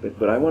talk a little bit.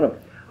 But I want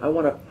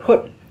to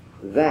put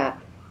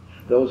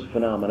those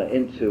phenomena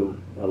into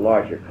a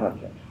larger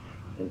context,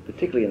 and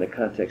particularly in the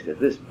context of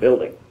this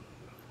building,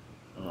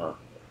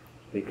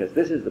 because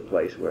this is the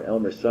place where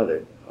Elmer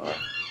Southard,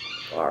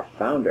 our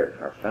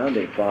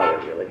founding father,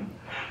 really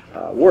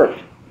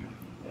worked.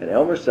 And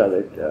Elmer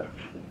Southard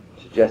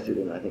suggested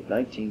in, I think,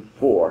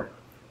 1904,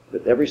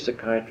 that every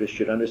psychiatrist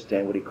should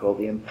understand what he called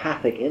the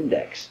empathic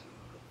index.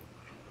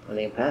 And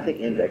the empathic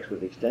index was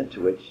the extent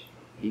to which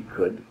he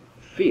could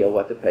feel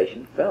what the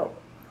patient felt.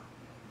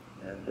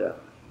 And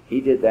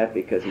he did that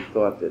because he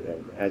thought that,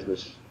 and as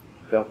was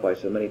felt by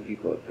so many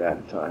people at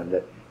that time,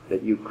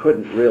 that you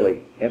couldn't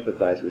really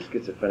empathize with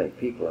schizophrenic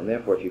people, and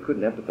therefore if you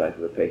couldn't empathize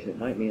with a patient, it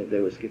might mean that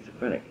they were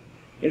schizophrenic.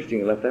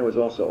 Interestingly enough, that was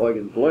also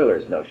Eugen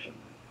Bleuler's notion.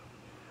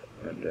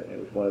 And it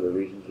was one of the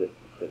reasons that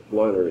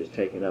Bleuler is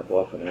taken up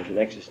often as an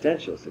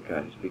existential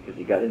psychiatrist, because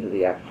he got into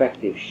the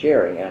affective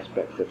sharing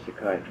aspects of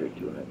psychiatry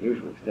to an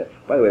unusual extent.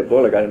 By the way,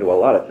 Bleuler got into a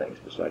lot of things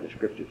besides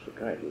descriptive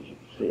psychiatry, as you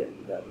can see it.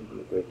 He got into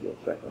a great deal of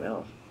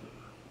psychoanalysis.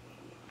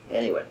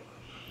 Anyway,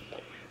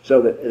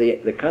 so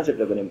the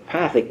concept of an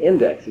empathic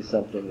index is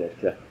something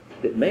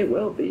that may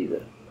well be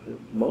the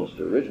most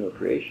original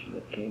creation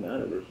that came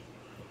out of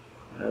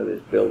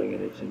this building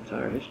in its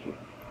entire history.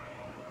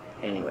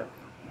 Anyway,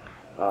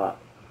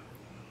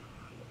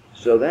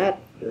 so that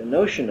the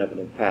notion of an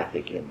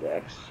empathic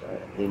index,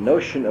 the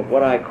notion of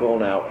what I call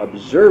now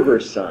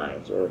observer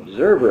signs or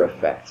observer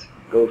effects,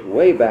 goes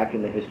way back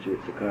in the history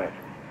of psychiatry.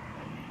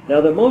 Now,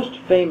 the most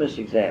famous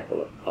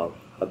example of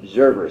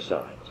observer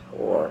signs,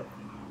 or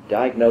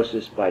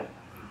diagnosis by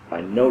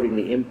noting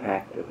the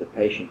impact of the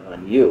patient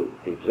on you,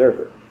 the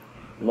observer,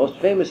 the most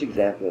famous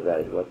example of that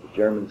is what the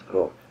Germans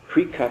call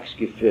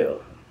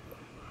Prickhacksgefühl.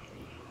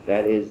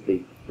 That is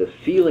the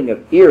feeling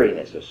of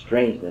eeriness, of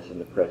strangeness in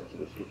the presence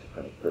of a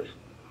schizophrenic person.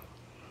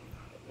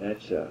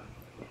 That's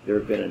there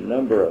have been a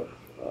number of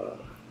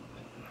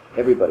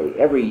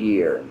every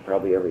year and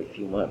probably every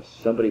few months,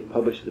 somebody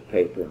publishes a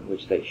paper in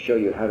which they show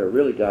you how to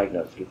really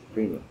diagnose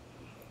schizophrenia.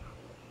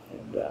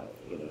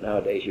 And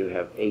nowadays you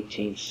have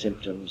 18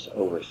 symptoms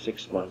over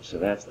 6 months,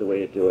 and that's the way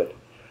to do it.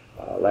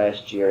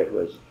 Last year it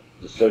was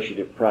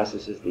dissociative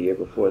processes. The year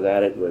before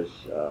that it was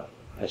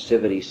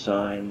passivity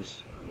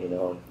signs,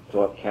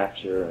 thought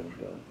capture and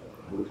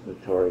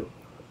hallucinatory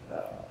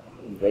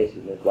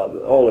invasiveness,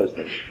 all those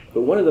things.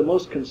 But one of the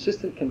most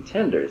consistent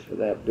contenders for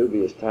that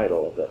dubious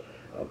title of the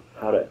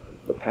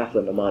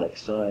pathognomonic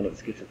sign in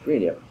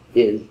schizophrenia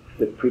is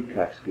the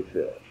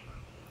Precox-Gefühl.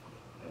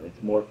 And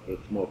it's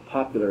more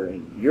popular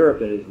in Europe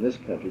than it is in this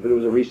country. But there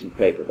was a recent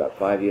paper about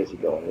 5 years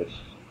ago in which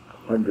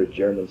 100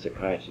 German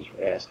psychiatrists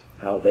were asked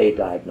how they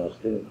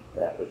diagnosed it, and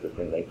that was the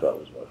thing they thought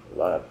was most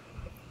reliable.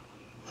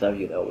 Some of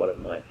you know one of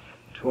my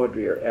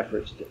tawdrier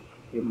efforts to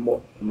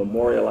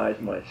memorialize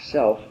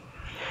myself,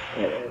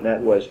 and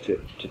that was to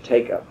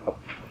take a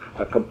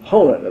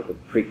component of the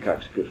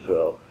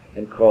Precox-Gefühl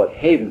and call it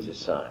Haven's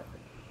sign.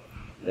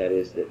 That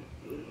is, that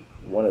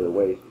one of the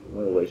ways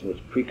in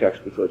which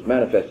Precox-Gefühl is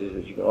manifested is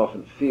that you can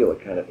often feel a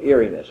kind of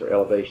eeriness or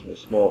elevation of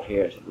small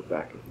hairs at the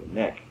back of your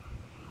neck.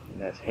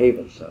 And that's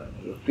Haven's sign.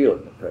 You'll feel it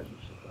in the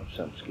presence of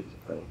some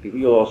schizophrenic people.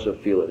 You'll also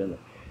feel it in the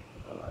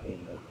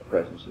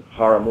presence of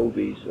horror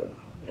movies, or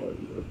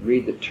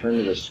read The Turn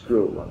of the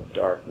Screw on a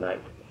dark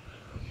night.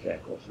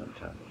 Example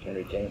sometime.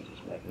 Henry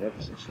James's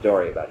magnificent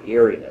story about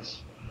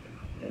eeriness,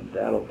 and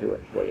that'll do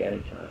it for you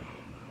anytime.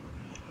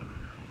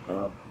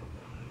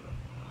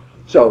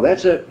 So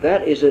that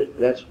is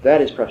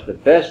perhaps the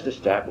best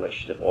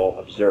established of all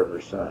observer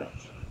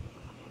signs.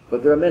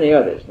 But there are many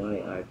others.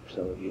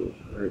 Some of you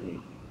have heard me.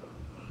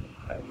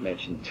 I've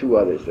mentioned 2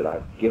 others that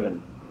I've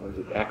given. What is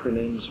it?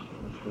 Acronyms.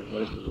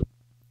 What is it?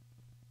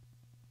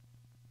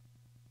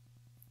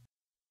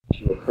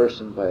 To a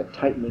person by a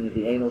tightening of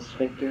the anal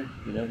sphincter.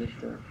 You know this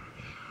story?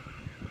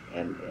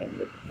 And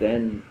the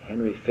then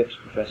Henry Phipps,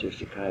 professor of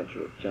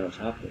psychiatry at Johns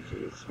Hopkins, who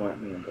was a smart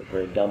man but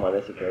very dumb on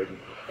this occasion,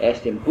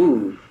 asked him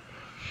who,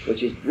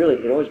 which is really,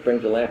 it always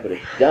brings a laugh, but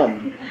it's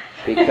dumb,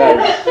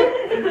 because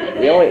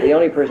the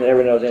only person that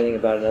ever knows anything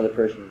about another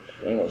person's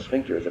anal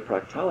sphincter is a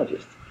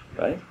proctologist,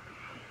 right?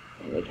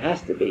 And it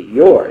has to be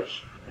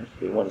yours. It has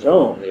to be one's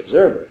own, the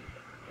observer,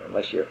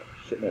 unless you're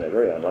sitting in a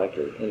very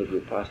unlikely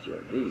interview posture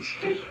indeed.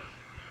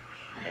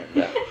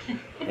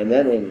 And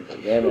then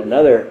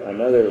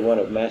another one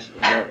of Mass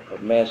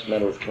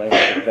Mental's claims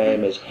to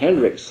fame is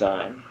Hendrick's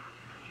sign,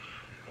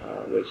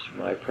 which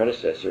my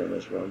predecessor in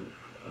this room,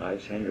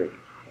 Ives Hendrick,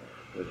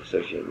 was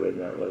associated with.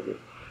 And that was it.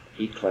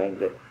 He claimed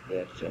that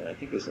I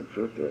think there's some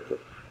truth to it,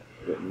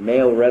 that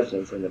male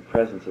residents in the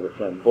presence of the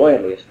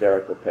flamboyantly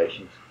hysterical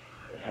patients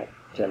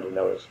tend to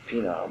notice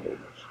penile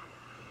movements.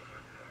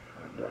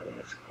 And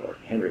that's called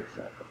Hendrick's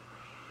sign.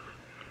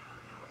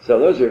 So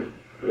those are.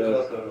 There's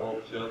also an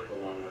old joke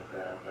along with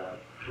that about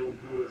who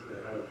was the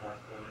head of the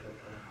hospital at that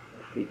time?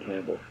 P.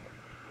 Campbell.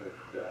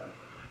 That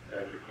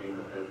Dr.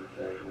 Campbell had been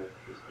diagnosed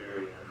with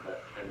hysteria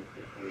about 10,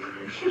 15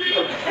 years.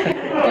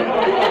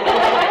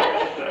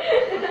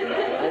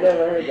 I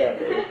never heard that.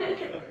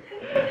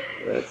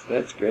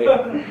 That's great. I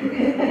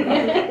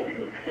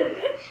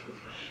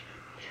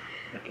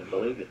can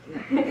believe it.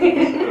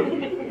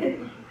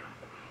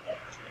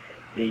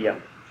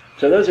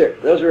 So those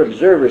are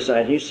observer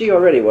signs. You see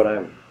already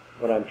how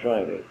I'm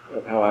trying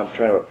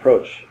to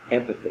approach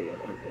empathy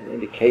and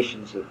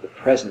indications of the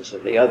presence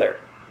of the other,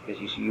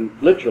 because you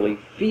literally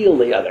feel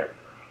the other.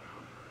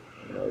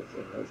 It's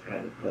those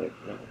kind of clinical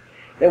things.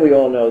 Then we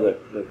all know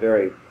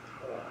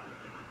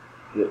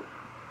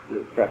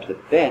perhaps the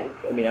best,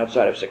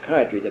 outside of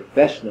psychiatry, the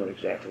best known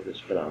example of this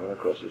phenomenon, of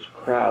course, is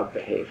crowd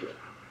behavior.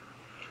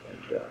 And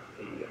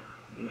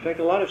in fact,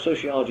 a lot of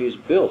sociology is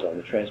built on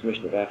the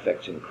transmission of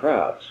affects in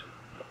crowds.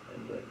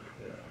 And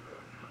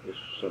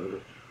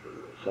some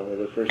of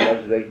the first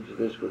observations of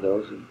this were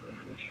those in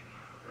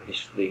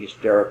which the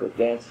hysterical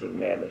dancing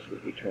madness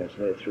would be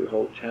transmitted through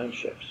whole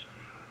townships.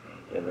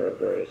 And there are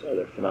various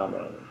other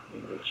phenomena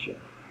in which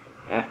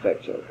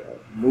affects are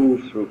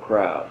moved through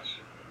crowds.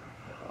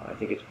 I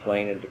think it's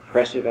plain in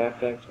depressive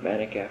affects,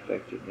 manic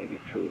affects. It may be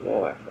true of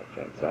all affects,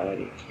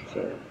 anxiety,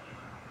 concern.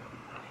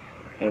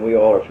 And we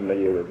all are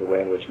familiar with the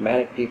way in which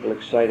manic people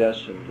excite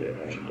us, and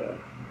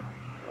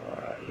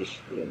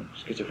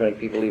schizophrenic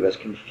people leave us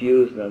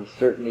confused and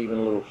uncertain, even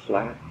a little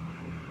flat,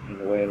 in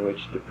the way in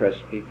which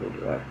depressed people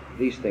do.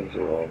 These things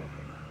are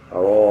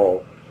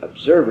all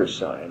observer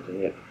signs,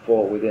 and yet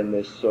fall within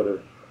this sort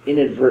of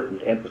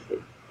inadvertent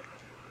empathy.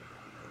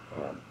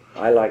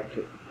 I like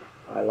to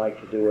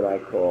do what I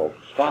call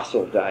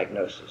fossil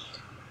diagnosis,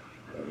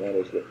 and that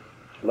is that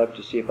I love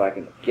to see if I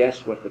can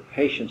guess what the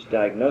patient's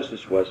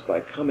diagnosis was by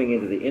coming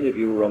into the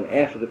interview room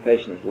after the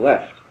patient has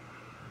left,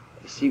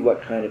 to see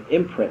what kind of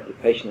imprint the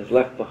patient has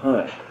left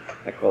behind.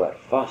 I call that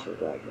fossil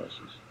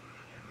diagnosis,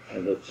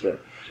 and it's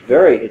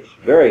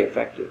very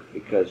effective,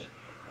 because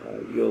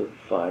you'll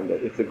find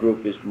that if the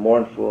group is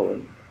mournful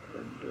and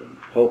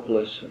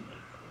hopeless, and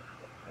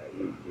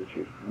which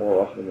is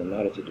more often than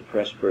not it's a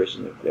depressed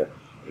person. If they're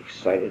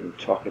excited and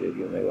talkative,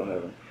 you may well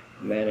have a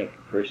manic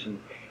person.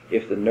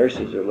 If the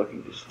nurses are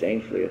looking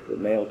disdainfully at the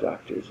male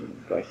doctors and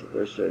vice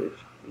versa,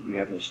 it's you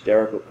have an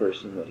hysterical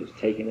person that has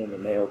taken in the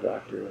male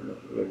doctor, and the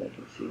women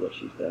can see what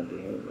she's done to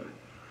him and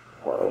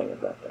quarreling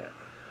about that.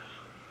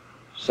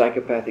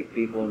 Psychopathic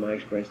people, in my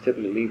experience,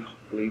 typically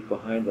leave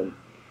behind them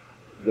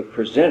the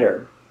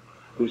presenter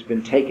who's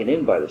been taken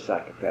in by the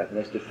psychopath and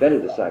has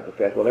defended the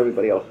psychopath while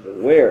everybody else is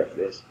aware of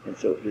this, and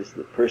so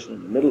the person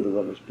in the middle of the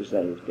room who's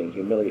presented is being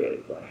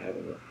humiliated by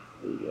having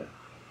the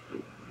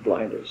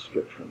blinders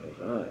stripped from his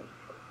eyes.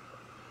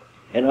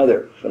 And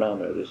other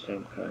phenomena of the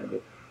same kind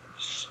that,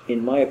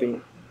 in my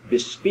opinion,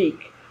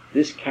 bespeak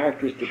this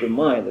characteristic of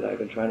mind that I've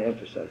been trying to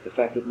emphasize, the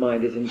fact that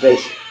mind is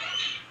invasive,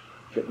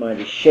 that mind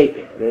is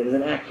shaping, that it is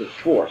an active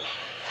force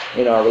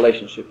in our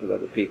relationship with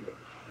other people,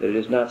 that it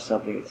is not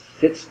something that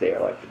sits there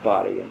like the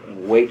body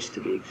and waits to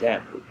be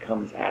examined. It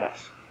comes at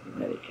us in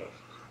many cases.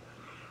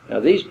 Now,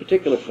 these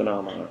particular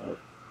phenomena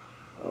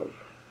of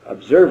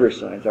observer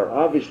signs are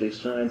obviously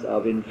signs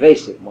of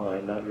invasive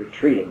mind, not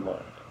retreating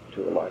mind,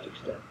 to a large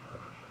extent.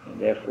 And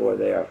therefore,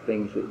 they are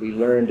things that we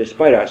learn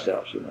despite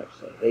ourselves, you might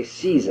say. They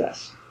seize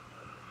us.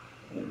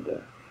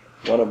 And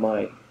one of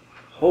my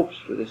hopes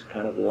for this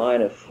kind of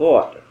line of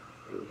thought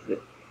is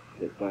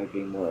that by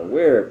being more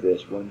aware of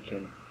this, one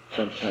can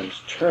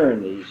sometimes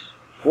turn these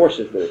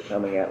forces that are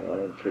coming at one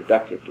in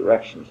productive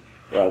directions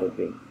rather than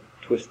being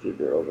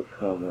twisted or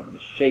overcome or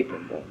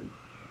misshapen by these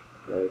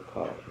very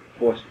powerful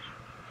forces.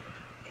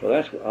 Well,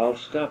 that's what I'll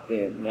stop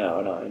there now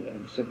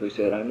and simply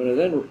say that I'm going to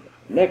then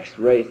next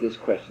raise this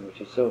question,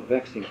 which is so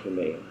vexing for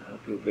me, and I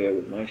hope you'll bear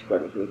with my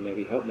struggles with it,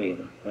 maybe help me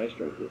in my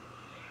struggles with it.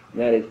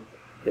 And that is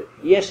that,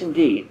 yes,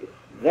 indeed,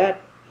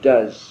 that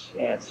does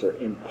answer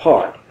in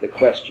part the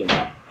question,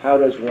 how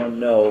does one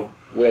know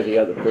where the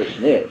other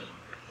person is?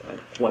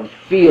 One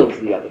feels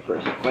the other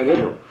person, quite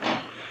literally.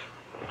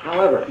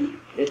 However,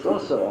 it's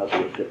also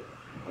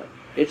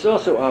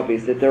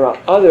obvious that there are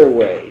other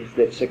ways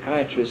that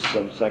psychiatrists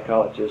and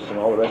psychologists and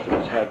all the rest of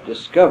us have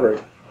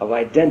discovered of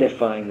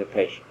identifying the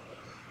patient.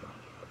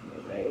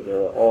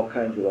 There are all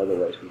kinds of other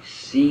ways. We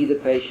see the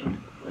patient,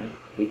 right?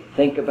 We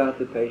think about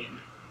the patient,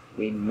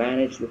 we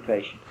manage the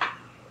patient,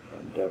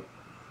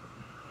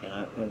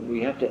 and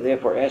we have to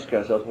therefore ask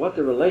ourselves what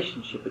the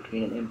relationship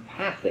between an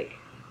empathic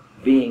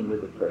being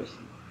with a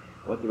person,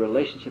 what the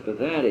relationship of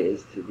that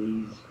is to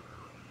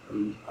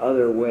these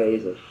other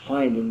ways of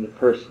finding the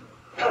person.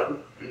 I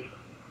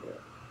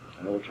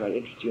will try to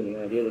interest you in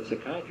the idea that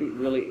psychiatry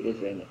really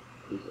is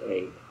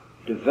a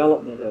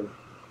development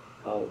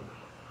of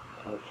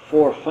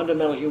four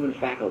fundamental human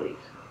faculties: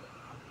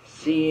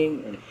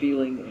 seeing and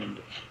feeling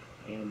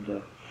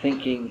and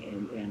thinking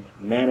and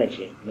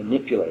managing,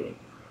 manipulating.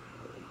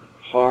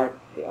 Heart,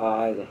 the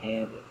eye, the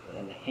hand,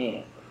 and the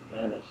hand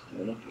manage to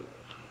manipulate.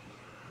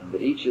 And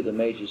that each of the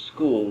major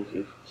schools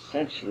is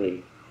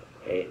essentially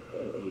a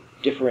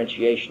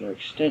differentiation or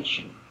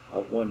extension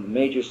of one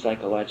major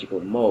psychological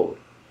mode.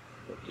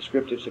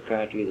 Descriptive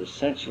psychiatry is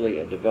essentially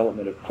a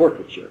development of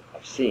portraiture,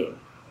 of seeing.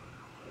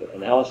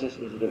 Analysis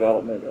is a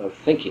development of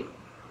thinking.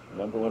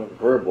 Remember, what a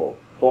verbal,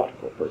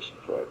 thoughtful person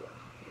Freud was.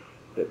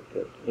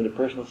 That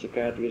interpersonal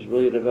psychiatry is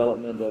really a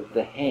development of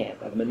the hand,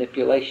 of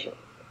manipulation.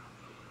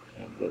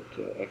 And that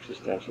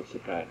existential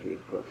psychiatry,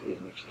 of course, is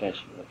an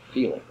extension of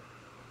feeling.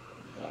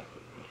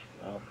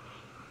 I'll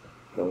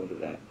go into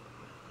that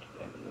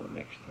more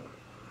next time.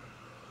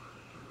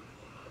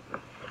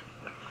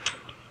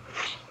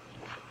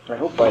 I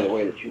hope, by the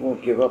way, that you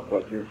won't give up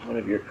what one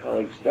of your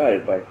colleagues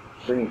started by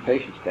bringing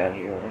patients down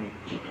here or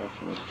anything else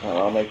in this time.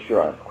 I'll make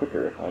sure I'm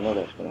quicker if I know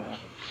that's going to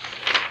happen.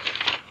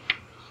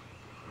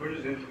 Where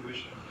does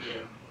intuition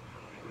fit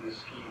in this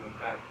scheme of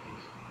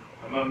faculties?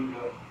 Among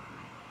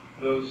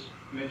those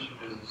mentioned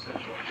as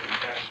essential to the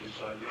faculty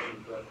side, you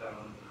haven't brought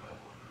down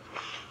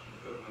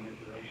the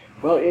manipulation.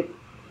 Well,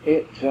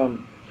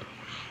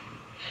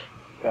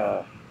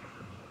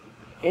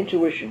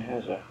 intuition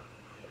has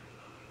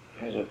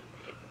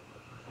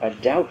a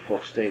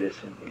doubtful status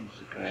in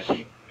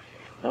psychiatry,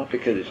 not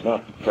because it's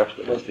not perhaps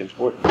the most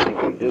important thing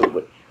we do,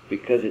 but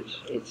because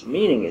its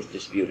meaning is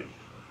disputed.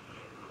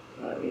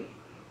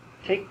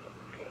 Take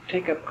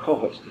up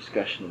Kohut's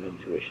discussion of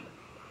intuition.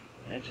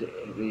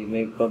 We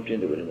may have bumped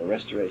into it in the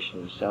Restoration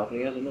of the Self, and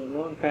he has a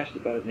long passage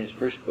about it in his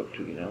first book,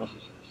 To the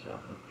Analysis of the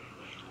Self.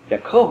 Now,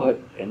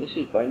 Kohut, and this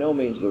is by no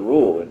means the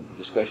rule in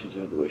discussions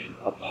of intuition,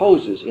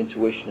 opposes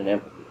intuition and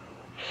empathy.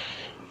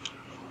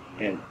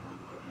 And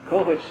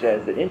Kohut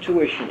says that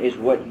intuition is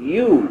what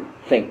you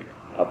think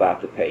about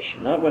the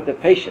patient, not what the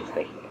patient's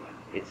thinking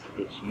about.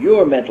 It's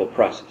your mental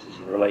processes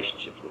in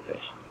relationship to the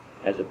patient,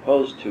 as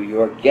opposed to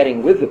your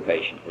getting with the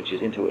patient, which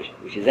is intuition,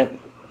 which is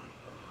empathy.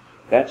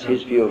 That's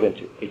his view of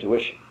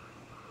intuition.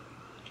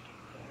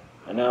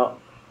 And now,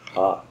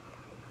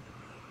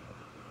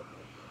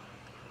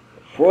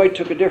 Freud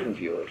took a different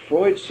view.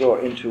 Freud saw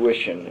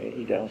intuition,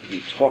 he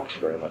talks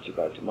very much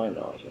about it, to my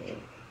knowledge,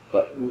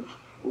 but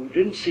we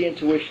didn't see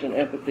intuition and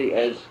empathy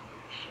as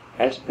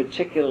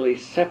particularly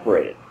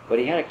separated. But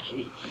he had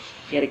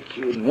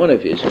one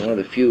of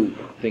the few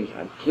things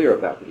I'm clear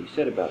about that he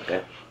said about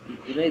that,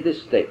 he made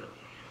this statement.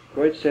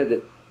 Freud said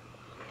that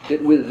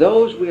that with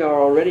those we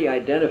are already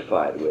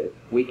identified with,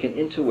 we can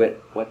intuit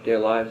what their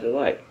lives are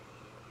like.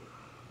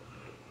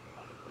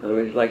 In other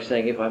words, it's like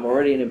saying, if I'm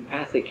already in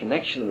empathic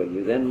connection with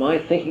you, then my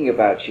thinking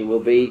about you will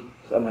be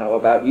somehow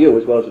about you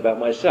as well as about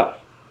myself.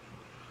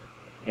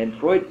 And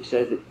Freud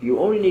says that you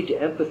only need to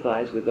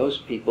empathize with those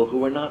people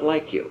who are not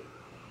like you.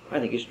 I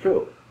think it's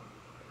true.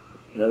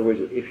 In other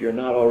words, if you're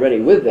not already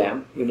with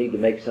them, you need to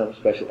make some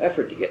special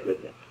effort to get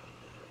with them.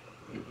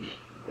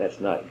 That's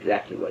not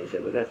exactly what he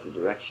said, but that's the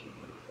direction.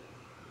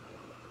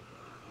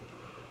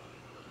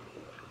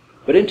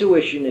 But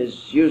intuition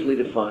is usually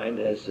defined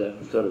as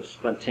a sort of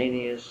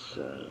spontaneous,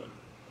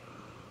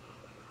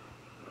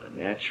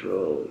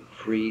 natural,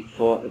 free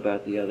thought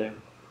about the other.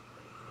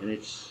 And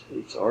its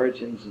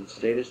origins and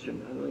status are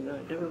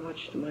never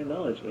much, to my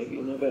knowledge, maybe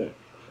you know better,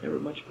 never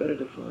much better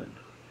defined.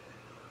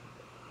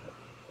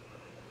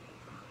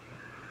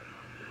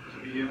 To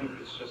begin with,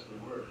 it's just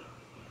a word,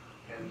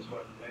 and it's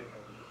what you make of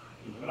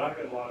it. But I've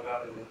read a lot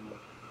about it in the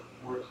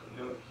works of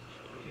Jung,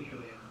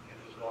 particularly in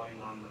his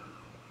volume on the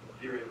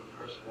theory of the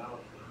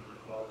personality, which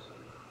involves a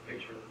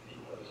picture of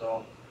people as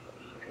all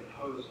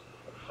composed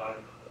by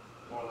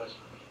more or less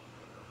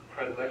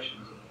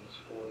predilections of these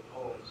four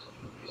poles.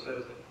 He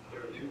says that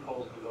there are two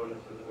poles devoted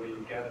to the way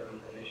you gather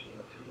information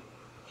and two to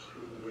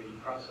the way you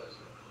process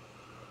it.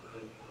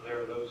 That there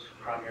are those who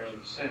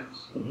primarily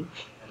sense, and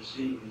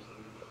seeing is the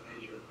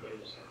major way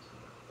of sense.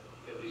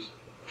 At least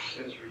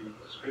sensory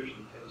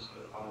description tends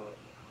to follow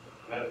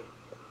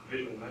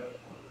visual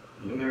metaphor.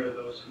 And there are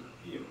those who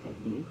feel,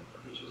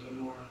 which is a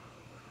more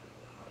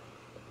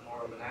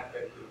of an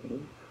affective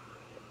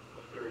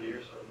third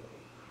ear sort of.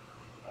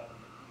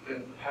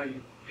 Then how you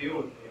deal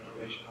with the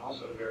information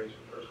also varies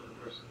from person to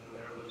person. And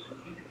there are those who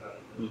think about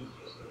it, which is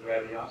just a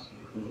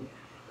grandiosity. And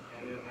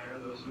then there are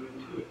those who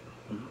intuit,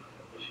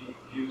 which he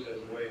views as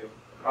a way of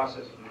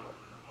processing a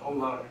whole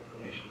lot of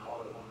information all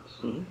at once.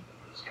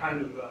 It's kind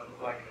of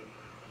like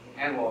an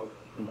analog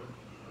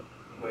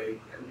way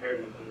compared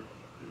with the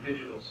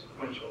digital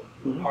sequential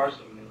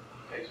parsing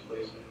that takes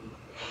place in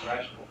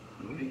rational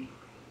thinking.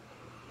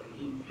 And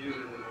he views it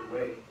as a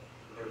way,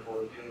 therefore,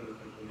 of dealing with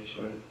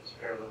information as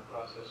parallel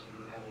processing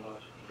and analog,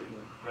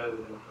 rather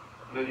than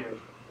linear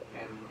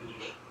and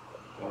digital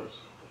parts.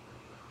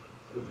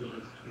 So the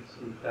difference between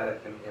synthetic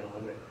and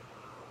analytic.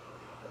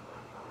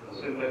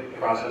 Synthetic The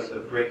process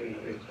of breaking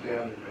things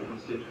down into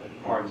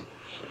constituent parts,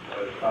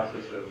 the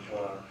process of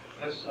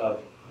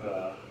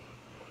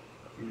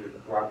either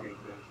dropping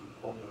things and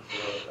pulling them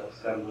or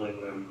assembling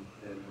them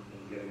and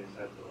getting a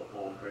sense of the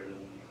whole greater than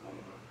the sum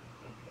of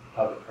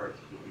how the parts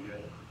fit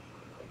together.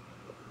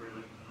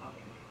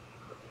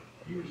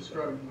 You were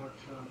describing what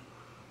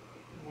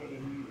an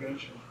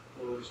intervention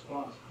or a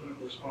response,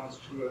 clinical response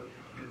to an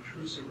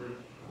intrusive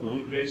or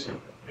invasive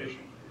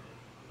patient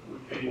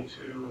would be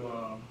to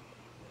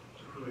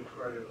really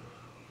try to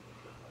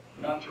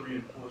not to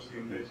reinforce the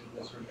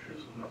invasiveness or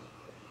intrusiveness.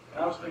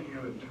 And I was thinking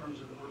of it in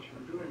terms of what you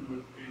were doing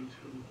would be to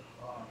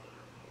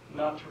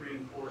not to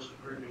reinforce the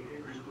very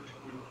behaviors which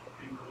would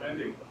be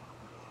preventing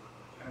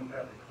an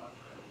empathic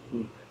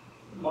contact.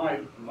 My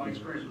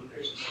experience with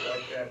patients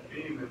like that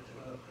being that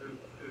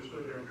there's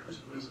really their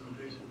intrusiveness and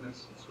invasiveness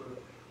sort of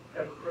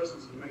have a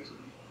presence that makes it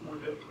more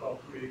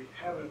difficult for me to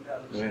have an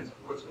empathic sense of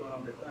what's going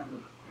on behind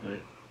them.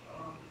 Right.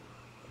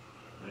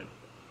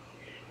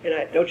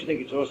 And don't you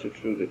think it's also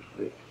true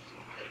that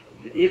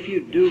if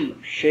you do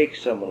shake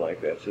someone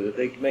like that so that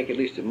they can make at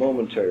least a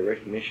momentary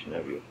recognition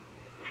of you,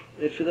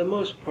 that for the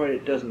most part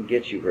it doesn't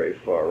get you very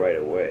far right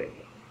away.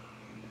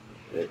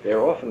 That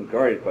they're often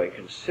guarded by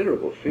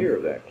considerable fear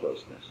of that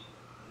closeness,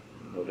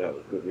 no doubt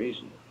with good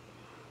reason.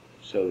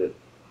 So that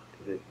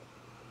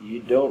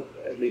you don't,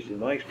 at least in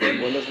my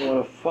experience, one doesn't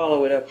want to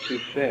follow it up too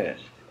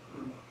fast.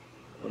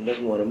 One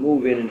doesn't want to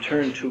move in and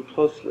turn too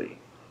closely.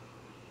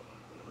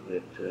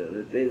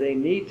 That they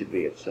need to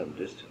be at some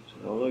distance.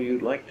 And although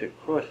you'd like to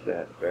cross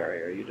that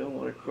barrier, you don't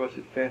want to cross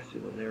it faster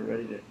than they're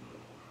ready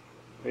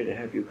to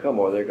have you come,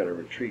 or they're going to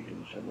retreat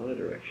in some other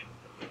direction.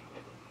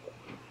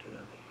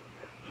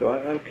 So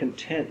I'm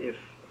content if,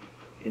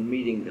 in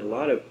meeting a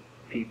lot of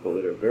people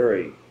that are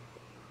very,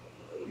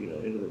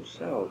 into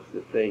themselves,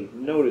 that they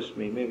notice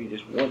me maybe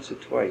just once or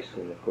twice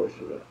in the course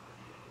of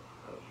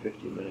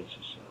 50 minutes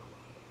or so.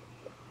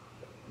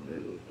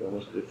 It's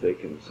almost as if they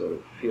can sort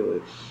of feel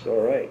it's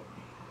all right.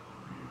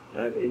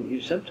 And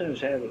you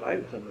sometimes have, I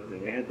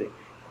had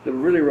the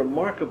really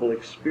remarkable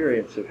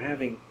experience of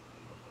having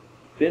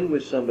been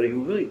with somebody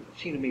who really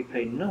seemed to me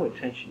paid no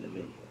attention to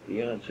me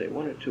beyond, say,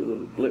 one or two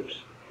little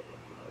blips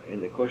in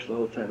the course of the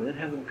whole time, and then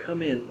have them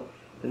come in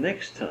the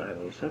next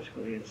time or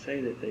subsequently and say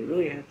that they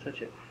really had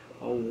such a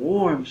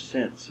warm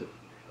sense of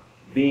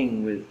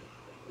being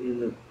in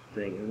the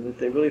thing, and that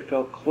they really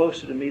felt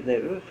closer to me than they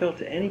ever felt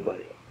to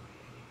anybody.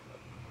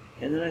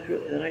 And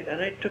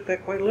then I took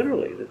that quite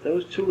literally, that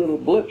those two little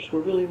blips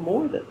were really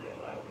more than they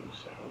allowed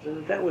themselves,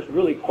 and that was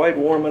really quite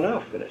warm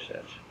enough, in a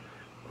sense,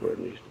 for at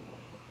least a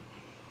moment.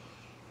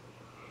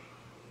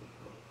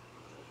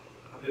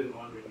 I've been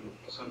wondering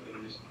something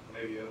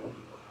maybe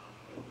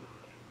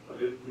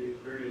the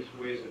various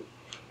ways of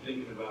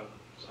thinking about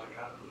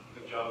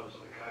the job of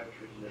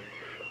psychiatry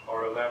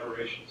are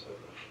elaborations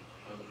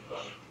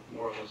of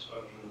more or less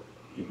fundamental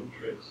human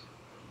traits.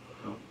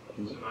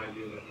 It's an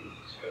idea that we've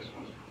discussed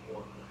once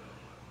before.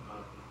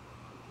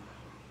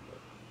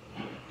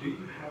 Do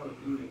you have a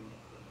feeling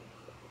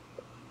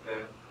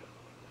that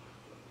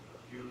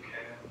you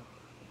can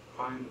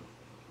find,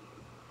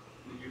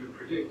 that you can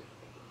predict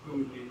who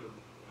would be the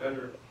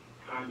better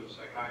kind of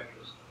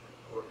psychiatrist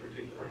for a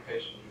particular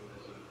patient who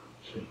has a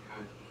certain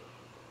kind of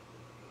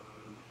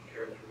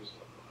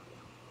characteristic?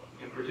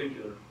 In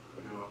particular,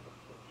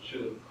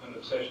 should an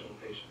obsessional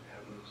patient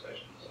have an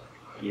obsessional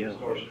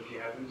psychiatrist, or should he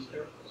have an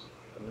hysterical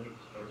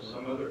psychiatrist, or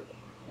some other?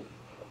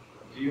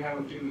 Do you have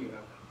a feeling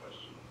about that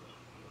question?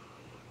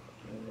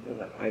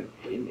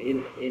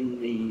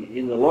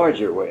 In the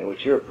larger way in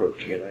which you're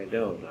approaching it, I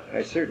don't.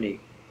 I certainly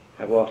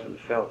have often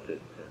felt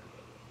that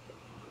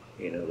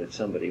that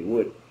somebody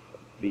would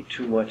be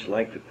too much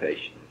like the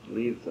patient,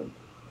 leave them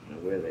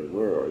where they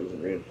were, or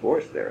even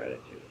reinforce their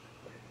attitude.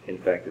 In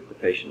fact, that the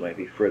patient might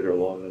be further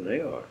along than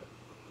they are,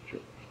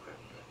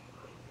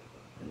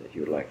 and that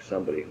you would like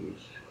somebody who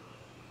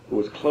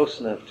was close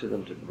enough to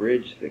them to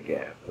bridge the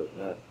gap, but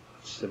not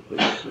simply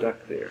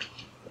stuck there.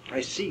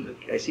 I see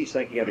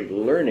psychiatric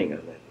learning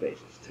on that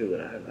basis too,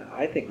 and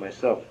I think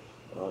myself,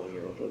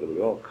 that we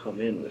all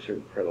come in with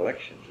certain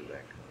predilections of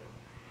that kind,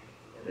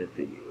 and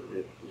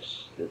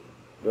that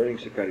learning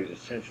psychiatry is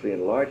essentially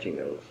enlarging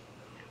those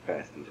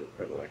capacities of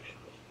predilection.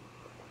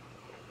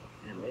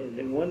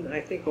 And one,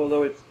 I think,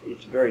 although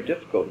it's very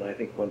difficult, and I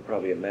think one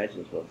probably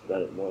imagines one's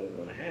done it more than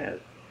one has,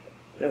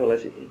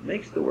 nevertheless, it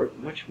makes the work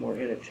much more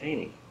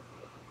entertaining.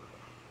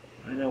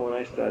 I know when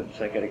I started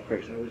psychiatric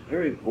practice, I was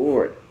very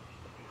bored,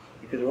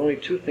 because there were only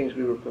two things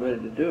we were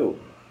permitted to do.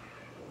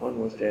 One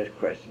was to ask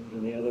questions,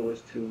 and the other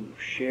was to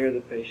share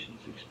the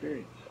patient's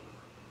experience.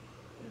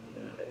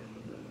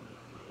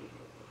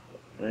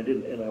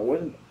 And I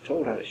wasn't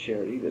told how to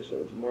share it either, so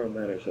it was more a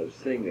matter of sort of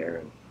sitting there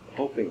and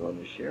hoping one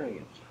was sharing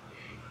it.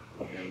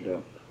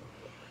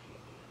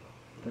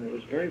 And it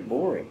was very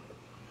boring.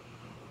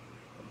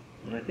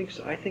 And I think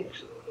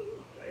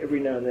every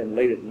now and then,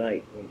 late at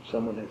night, when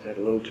someone has had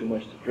a little too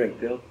much to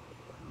drink,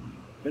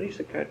 many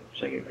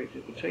psychiatrists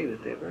will tell you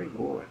that they're very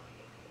bored.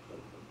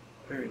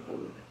 Very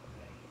bored.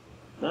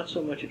 Not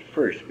so much at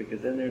first,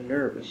 because then they're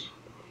nervous.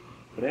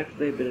 But after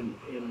they've been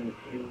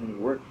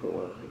in work for a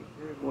while, they're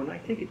very bored. And I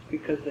think it's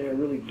because they are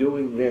really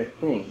doing their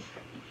thing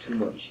too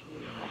much.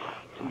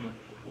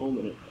 Well,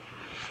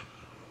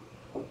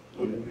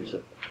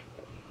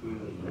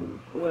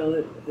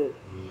 the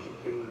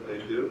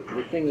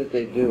thing that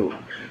they do,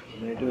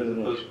 and they're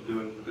doing opposed to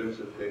doing things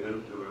that they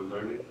don't do, or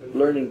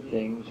learning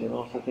things, and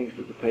also things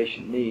that the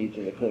patient needs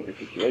in a clinical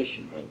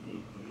situation might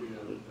need.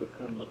 It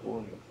becomes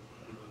boring.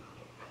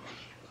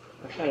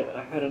 I've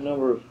had a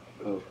number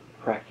of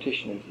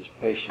practitioners as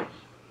patients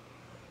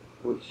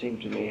who, it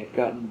seemed to me, had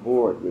gotten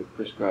bored with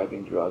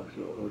prescribing drugs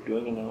or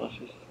doing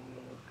analysis.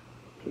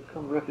 It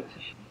become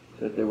repetition.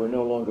 So that they were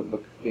no longer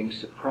being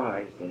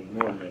surprised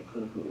anymore in their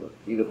clinical work,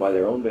 either by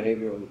their own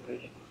behavior or the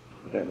patient.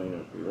 But that may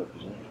not be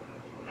represented.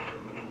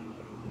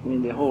 I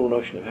mean, the whole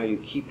notion of how you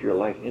keep your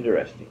life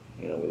interesting,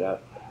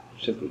 without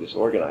simply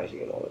disorganizing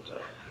it all the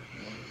time.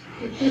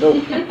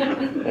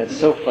 That's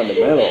so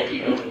fundamental.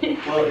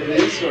 Well, it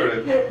is sort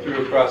of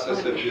through a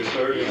process of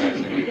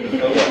disorganizing.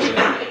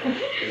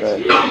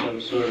 It's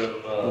some sort of,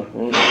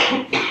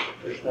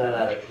 it's not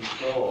out of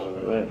control.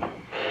 Right.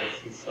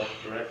 It's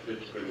self-directed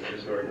sort of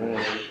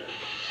disorganization.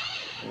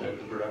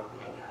 And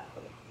productive.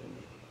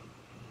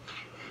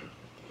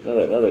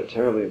 Another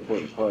terribly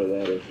important part of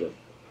that is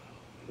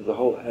the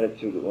whole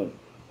attitude that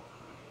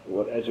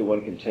what attitude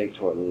one can take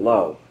toward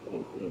love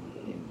in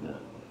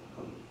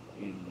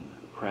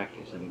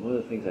practice. I mean, one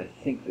of the things I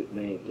think that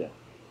made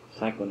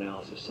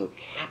psychoanalysis so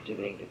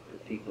captivating to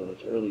people in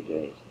its early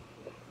days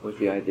was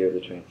the idea of the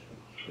transfer.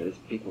 That is,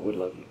 people would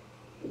love you.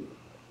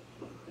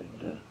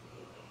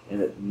 And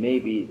that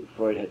maybe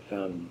Freud had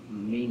found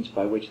means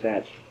by which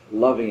that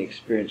loving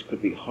experience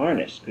could be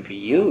harnessed, could be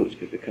used,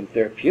 could become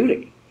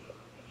therapeutic,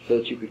 so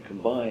that you could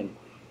combine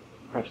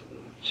perhaps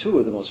two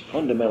of the most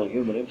fundamental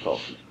human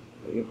impulses,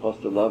 the impulse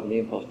to love and the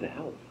impulse to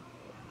help.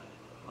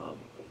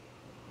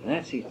 And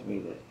that seems to me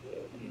that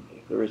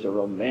if there is a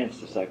romance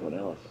to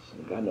psychoanalysis,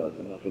 and God knows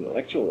enough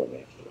intellectual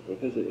romance to it,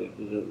 because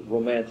there's a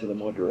romance in a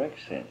more direct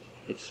sense.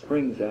 It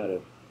springs out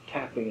of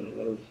tapping into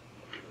those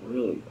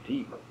really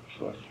deep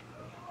sources.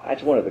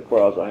 That's one of the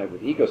quarrels I have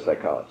with ego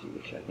psychology,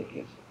 which I think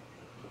has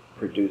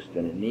produced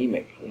an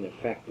anemic,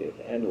 ineffective,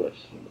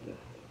 endless, and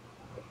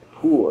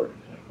poor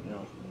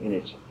psychoanalysis in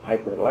its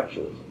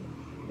hyper-intellectualism,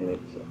 in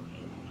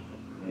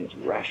its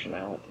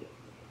rationality,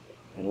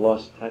 and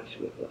lost touch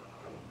with the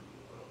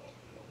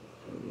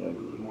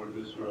more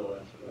visceral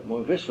aspect.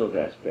 More visceral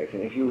aspect.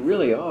 And if you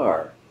really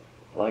are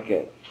like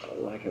a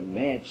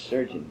mad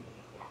surgeon,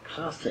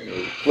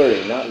 constantly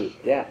flirting, not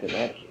with death in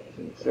that case,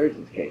 in the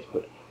surgeon's case,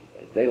 but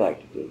as they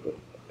like to do,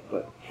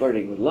 but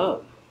flirting with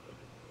love.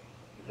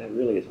 That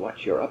really is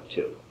what you're up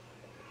to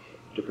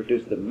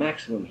produce the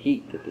maximum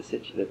heat that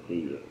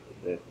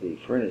the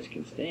furnace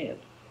can stand.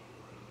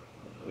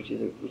 which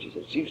is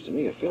it seems to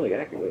me a fairly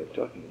accurate way of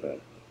talking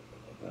about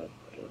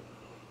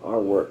our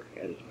work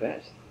at its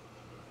best.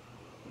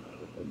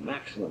 The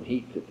maximum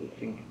heat that the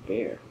thing can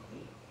bear.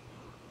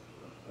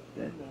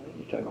 Then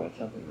you talk about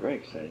something very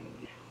exciting.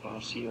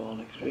 I'll see you all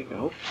next week, I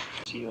hope.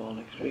 See you all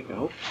next week, I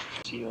hope.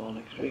 See you all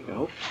next week, I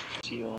hope. See you all.